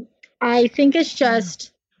 I think it's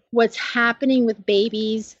just what's happening with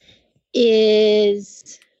babies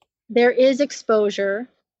is there is exposure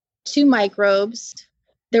to microbes.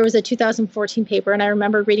 There was a 2014 paper, and I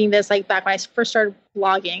remember reading this like back when I first started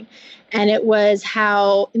blogging, and it was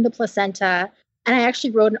how in the placenta, and I actually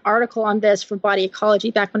wrote an article on this for Body Ecology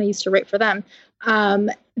back when I used to write for them.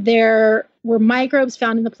 There were microbes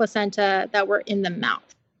found in the placenta that were in the mouth.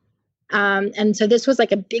 And so this was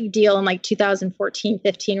like a big deal in like 2014,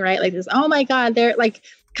 15, right? Like this, oh my God, they're like,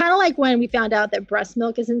 kind of like when we found out that breast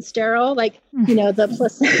milk isn't sterile, like,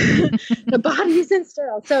 the body isn't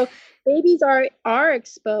sterile. So babies are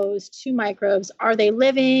exposed to microbes. Are they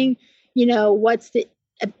living? What's the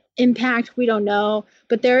impact? We don't know,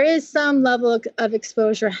 but there is some level of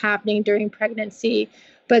exposure happening during pregnancy,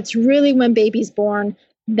 but it's really when baby's born,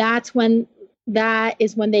 that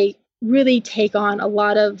is when they really take on a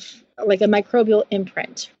lot of like a microbial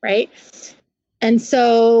imprint, right? And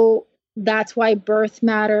so that's why birth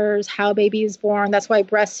matters, how baby is born. That's why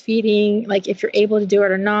breastfeeding, like if you're able to do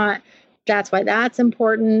it or not, that's why that's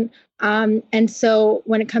important. And so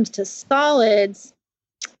when it comes to solids,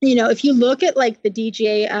 if you look at like the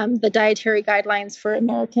DGA, the dietary guidelines for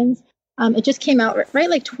Americans, it just came out, right?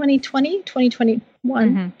 Like 2020, 2021.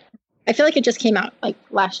 Mm-hmm. I feel like it just came out like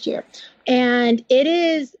last year. And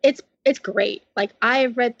it's great. Like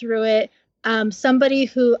I've read through it. Somebody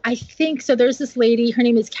who I think, so there's this lady, her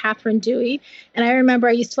name is Catherine Dewey. And I remember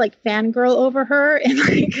I used to like fangirl over her, and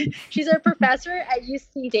like, she's a professor at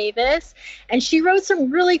UC Davis, and she wrote some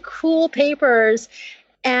really cool papers.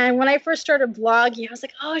 And when I first started blogging, I was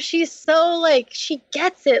like, oh, she's so like, she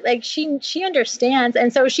gets it. Like she understands.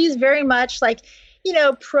 And so she's very much like,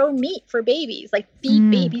 pro meat for babies, like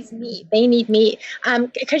feed babies meat. They need meat.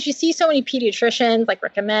 Because you see so many pediatricians like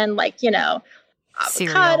recommend like,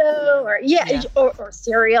 avocado or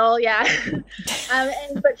cereal. Yeah.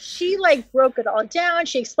 But she like broke it all down.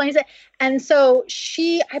 She explains it. And so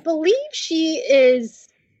I believe she is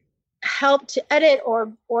helped to edit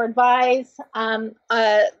or advise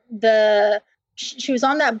she was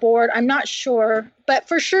on that board. I'm not sure, but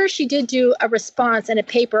for sure she did do a response in a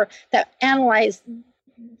paper that analyzed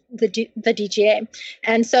the DGA.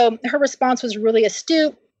 And so her response was really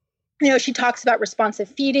astute. She talks about responsive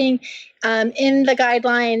feeding in the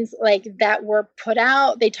guidelines like that were put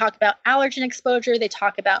out. They talk about allergen exposure. They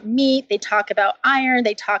talk about meat. They talk about iron.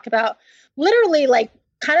 They talk about literally like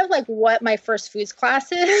kind of like what my first foods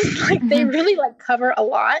class is. Like they really like cover a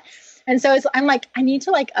lot. And so I'm like, I need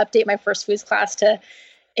to like update my first foods class to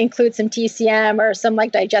include some TCM or some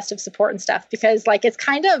like digestive support and stuff, because like it's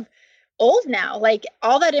kind of old now. Like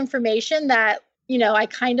all that information that, I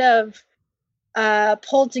kind of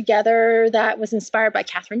pulled together that was inspired by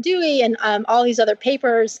Catherine Dewey and all these other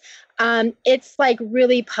papers. It's like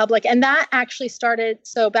really public. And that actually started.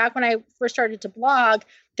 So back when I first started to blog,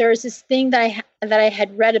 there's this thing that I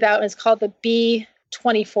had read about, and it's called the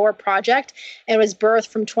B24 project. And it was birthed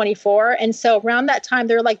from 24. And so around that time,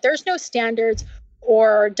 they're like, there's no standards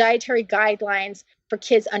or dietary guidelines for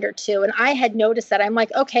kids under 2. And I had noticed that. I'm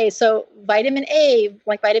like, okay, so vitamin A,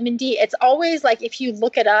 like vitamin D, it's always like, if you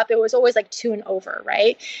look it up, it was always like 2 and over,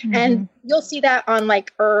 right? Mm-hmm. And you'll see that on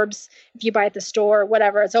like herbs, if you buy at the store,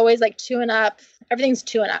 whatever, it's always like 2 and up, everything's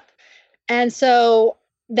 2 and up. And so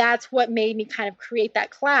that's what made me kind of create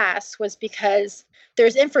that class, was because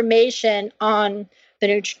there's information on the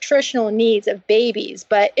nutritional needs of babies,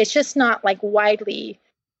 but it's just not like widely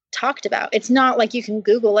talked about. It's not like you can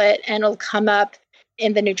Google it and it'll come up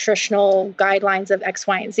in the nutritional guidelines of X,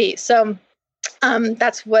 Y, and Z. So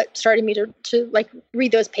that's what started me to like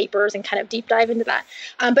read those papers and kind of deep dive into that.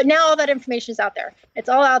 But now all that information is out there. It's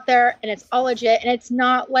all out there and it's all legit. And it's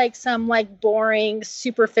not like some like boring,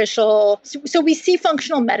 superficial. So we see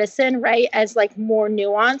functional medicine, right, as like more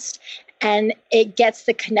nuanced, and it gets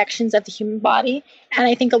the connections of the human body. And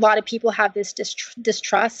I think a lot of people have this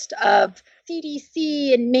distrust of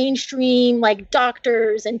CDC and mainstream like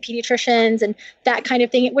doctors and pediatricians and that kind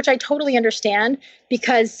of thing, which I totally understand,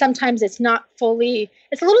 because sometimes it's not fully,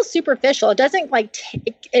 it's a little superficial. It doesn't like,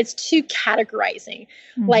 it's too categorizing.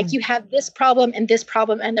 Mm-hmm. Like you have this problem and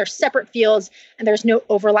they're separate fields and there's no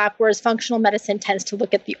overlap, whereas functional medicine tends to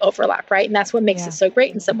look at the overlap, right? And that's what makes it so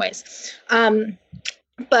great in some ways.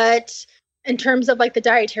 But in terms of like the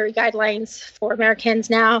dietary guidelines for Americans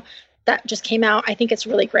now, that just came out, I think it's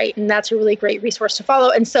really great. And that's a really great resource to follow.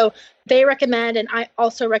 And so they recommend, and I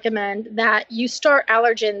also recommend, that you start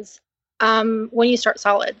allergens when you start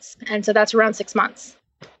solids. And so that's around 6 months.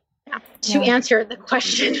 Yeah. To answer the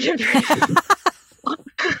question.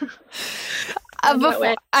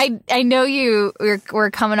 I know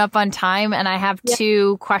we're coming up on time, and I have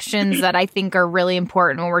 2 questions that I think are really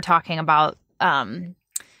important when we're talking about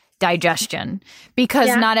digestion, because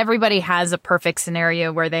not everybody has a perfect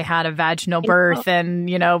scenario where they had a vaginal birth and,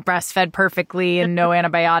 breastfed perfectly and no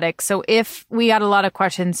antibiotics. So if we got a lot of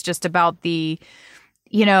questions just about the,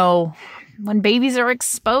 when babies are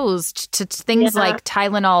exposed to things like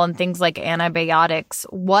Tylenol and things like antibiotics,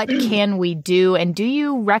 what can we do? And do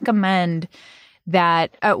you recommend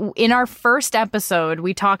that in our first episode,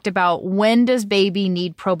 we talked about when does baby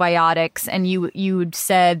need probiotics? And you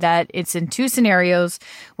said that it's in 2 scenarios: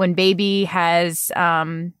 when baby has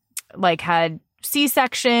had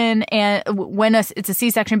C-section, and when it's a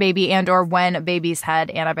C-section baby, and or when a baby's had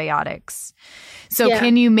antibiotics. So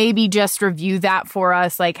can you maybe just review that for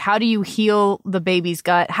us? Like, how do you heal the baby's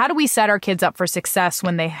gut? How do we set our kids up for success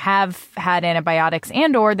when they have had antibiotics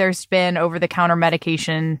and or there's been over-the-counter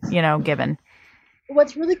medication, given?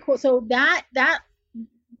 What's really cool, so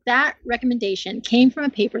that recommendation came from a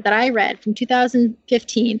paper that I read from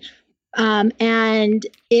 2015, and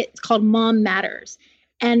it's called Mom Matters.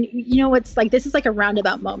 And it's like, this is like a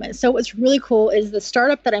roundabout moment. So what's really cool is the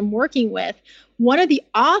startup that I'm working with, one of the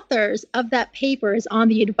authors of that paper is on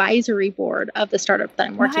the advisory board of the startup that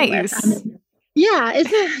I'm working with.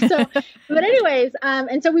 But anyways,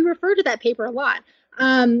 and so we refer to that paper a lot.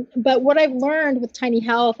 But what I've learned with Tiny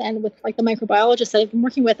Health and with like the microbiologists that I've been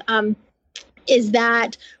working with, is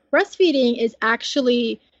that breastfeeding is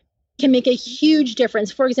actually can make a huge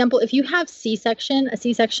difference. For example, if you have a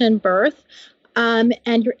C-section birth, and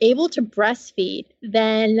you're able to breastfeed,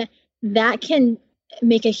 then that can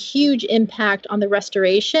make a huge impact on the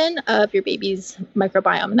restoration of your baby's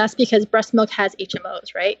microbiome. And that's because breast milk has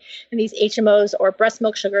HMOs, right? And these HMOs, or breast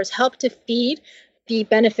milk sugars, help to feed the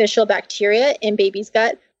beneficial bacteria in baby's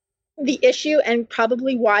gut. The issue, and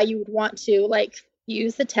probably why you would want to like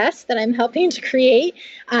use the test that I'm helping to create,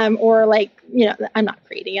 or like, I'm not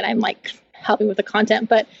creating it, I'm like helping with the content,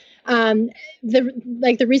 but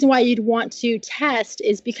the reason why you'd want to test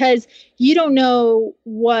is because you don't know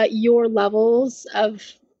what your levels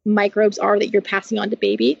of microbes are that you're passing on to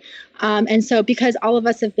baby. And so because all of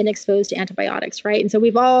us have been exposed to antibiotics, right? And so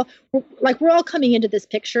we're all coming into this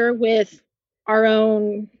picture with our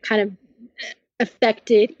own kind of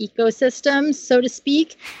affected ecosystems, so to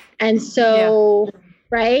speak. And so,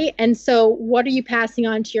 right. And so what are you passing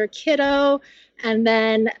on to your kiddo? And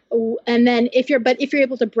then if you're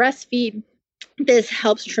able to breastfeed, this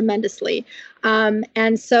helps tremendously.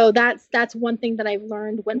 And so that's one thing that I've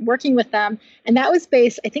learned when working with them. And that was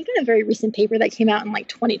based, I think, on a very recent paper that came out in like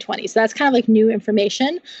 2020. So that's kind of like new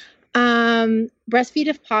information. Breastfeed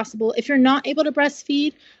if possible. If you're not able to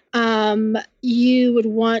breastfeed, you would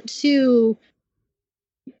want to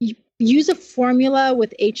use a formula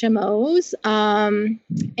with HMOs.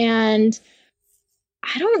 And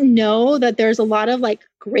I don't know that there's a lot of like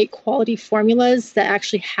great quality formulas that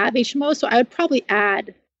actually have HMOs. So I would probably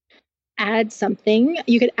add something.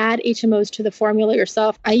 You could add HMOs to the formula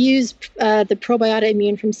yourself. I use the Probiotic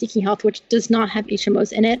Immune from Seeking Health, which does not have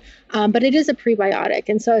HMOs in it, but it is a prebiotic.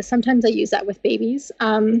 And so sometimes I use that with babies.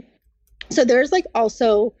 So there's like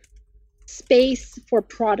also space for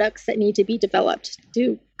products that need to be developed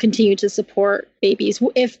to continue to support babies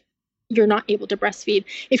if you're not able to breastfeed.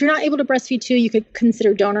 If you're not able to breastfeed too, you could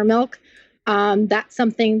consider donor milk. That's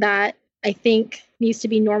something that I think needs to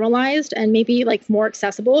be normalized and maybe like more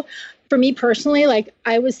accessible. For me personally, like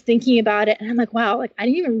I was thinking about it and I'm like, wow, like I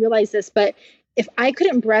didn't even realize this, but if I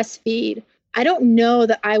couldn't breastfeed, I don't know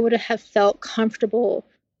that I would have felt comfortable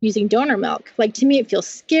using donor milk. Like to me, it feels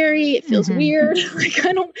scary. It feels weird. Like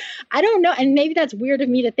I don't know. And maybe that's weird of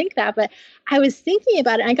me to think that, but I was thinking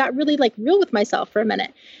about it and I got really like real with myself for a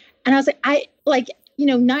minute. And I was like,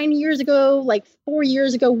 9 years ago, like 4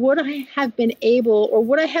 years ago, would I have been able, or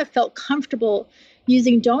would I have felt comfortable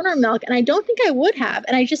using donor milk? And I don't think I would have.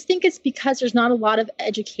 And I just think it's because there's not a lot of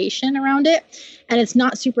education around it and it's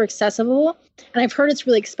not super accessible. And I've heard it's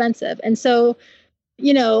really expensive. And so,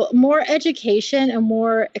 more education and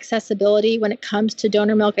more accessibility when it comes to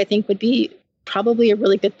donor milk, I think would be probably a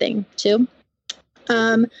really good thing too.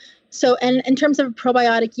 So, and in terms of a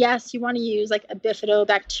probiotic, yes, you want to use like a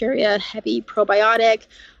bifidobacteria heavy probiotic.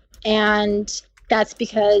 And that's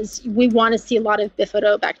because we want to see a lot of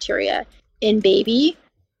bifidobacteria in baby,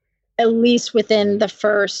 at least within the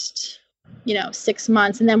first, 6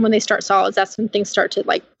 months. And then when they start solids, that's when things start to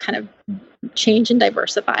like kind of change and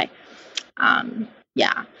diversify.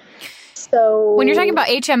 Yeah. So when you're talking about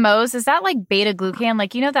HMOs, is that like beta glucan?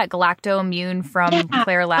 Like, that Galacto-Immune from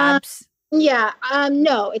Claire Labs? Yeah.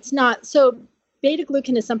 No, it's not. So beta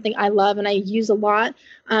glucan is something I love and I use a lot.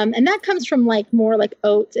 And that comes from like more like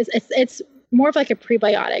oats. It's more of like a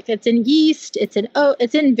prebiotic. It's in yeast, it's in oat,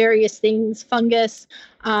 it's in various things, fungus.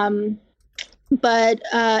 But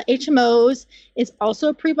HMOs is also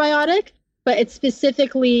a prebiotic, but it's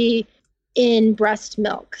specifically in breast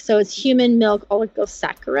milk. So it's human milk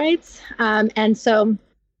oligosaccharides. And so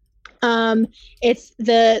it's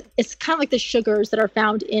kind of like the sugars that are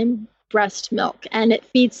found in breast milk, and it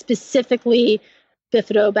feeds specifically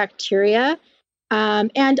bifidobacteria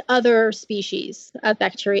and other species of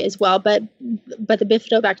bacteria as well. But the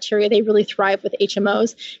bifidobacteria, they really thrive with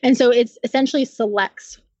HMOs. And so it essentially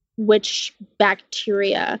selects which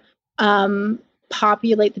bacteria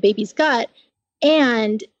populate the baby's gut.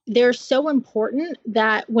 And they're so important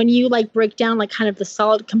that when you like break down like kind of the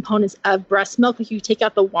solid components of breast milk, like you take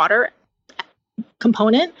out the water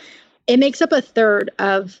component, it makes up a third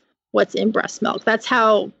of what's in breast milk. That's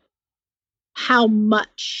how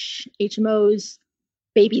much HMOs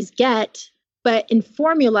babies get. But in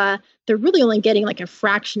formula, they're really only getting like a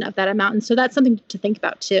fraction of that amount. And so that's something to think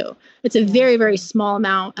about too. It's a very, very small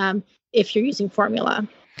amount if you're using formula.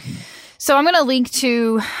 So I'm going to link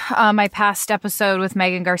to my past episode with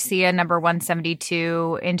Megan Garcia, number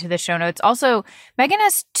 172, into the show notes. Also, Megan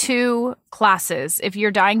has 2 classes. If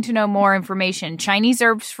you're dying to know more information, Chinese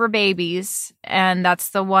Herbs for Babies, and that's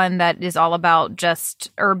the one that is all about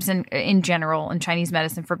just herbs in general and Chinese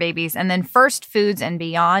medicine for babies. And then First Foods and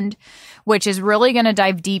Beyond, which is really going to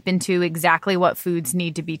dive deep into exactly what foods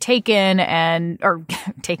need to be given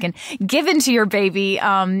to your baby,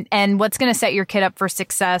 and what's going to set your kid up for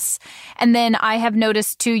success. And then I have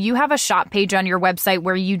noticed too, you have a shop page on your website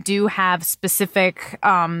where you do have specific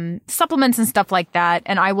supplements and stuff like that.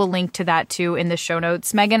 And I will link to that too in the show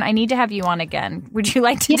notes. Megan, I need to have you on again. Would you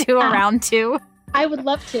like to do a round 2? I would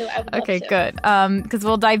love to. Okay, good. Because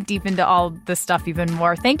we'll dive deep into all this stuff even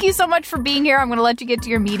more. Thank you so much for being here. I'm going to let you get to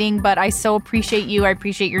your meeting, but I so appreciate you. I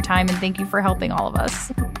appreciate your time, and thank you for helping all of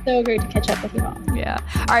us. So great to catch up with you all. Yeah.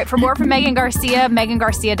 All right. For more from Megan Garcia,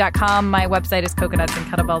 megangarcia.com. My website is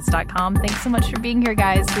coconutsandkettlebells.com. Thanks so much for being here,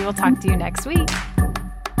 guys. We will talk to you next week.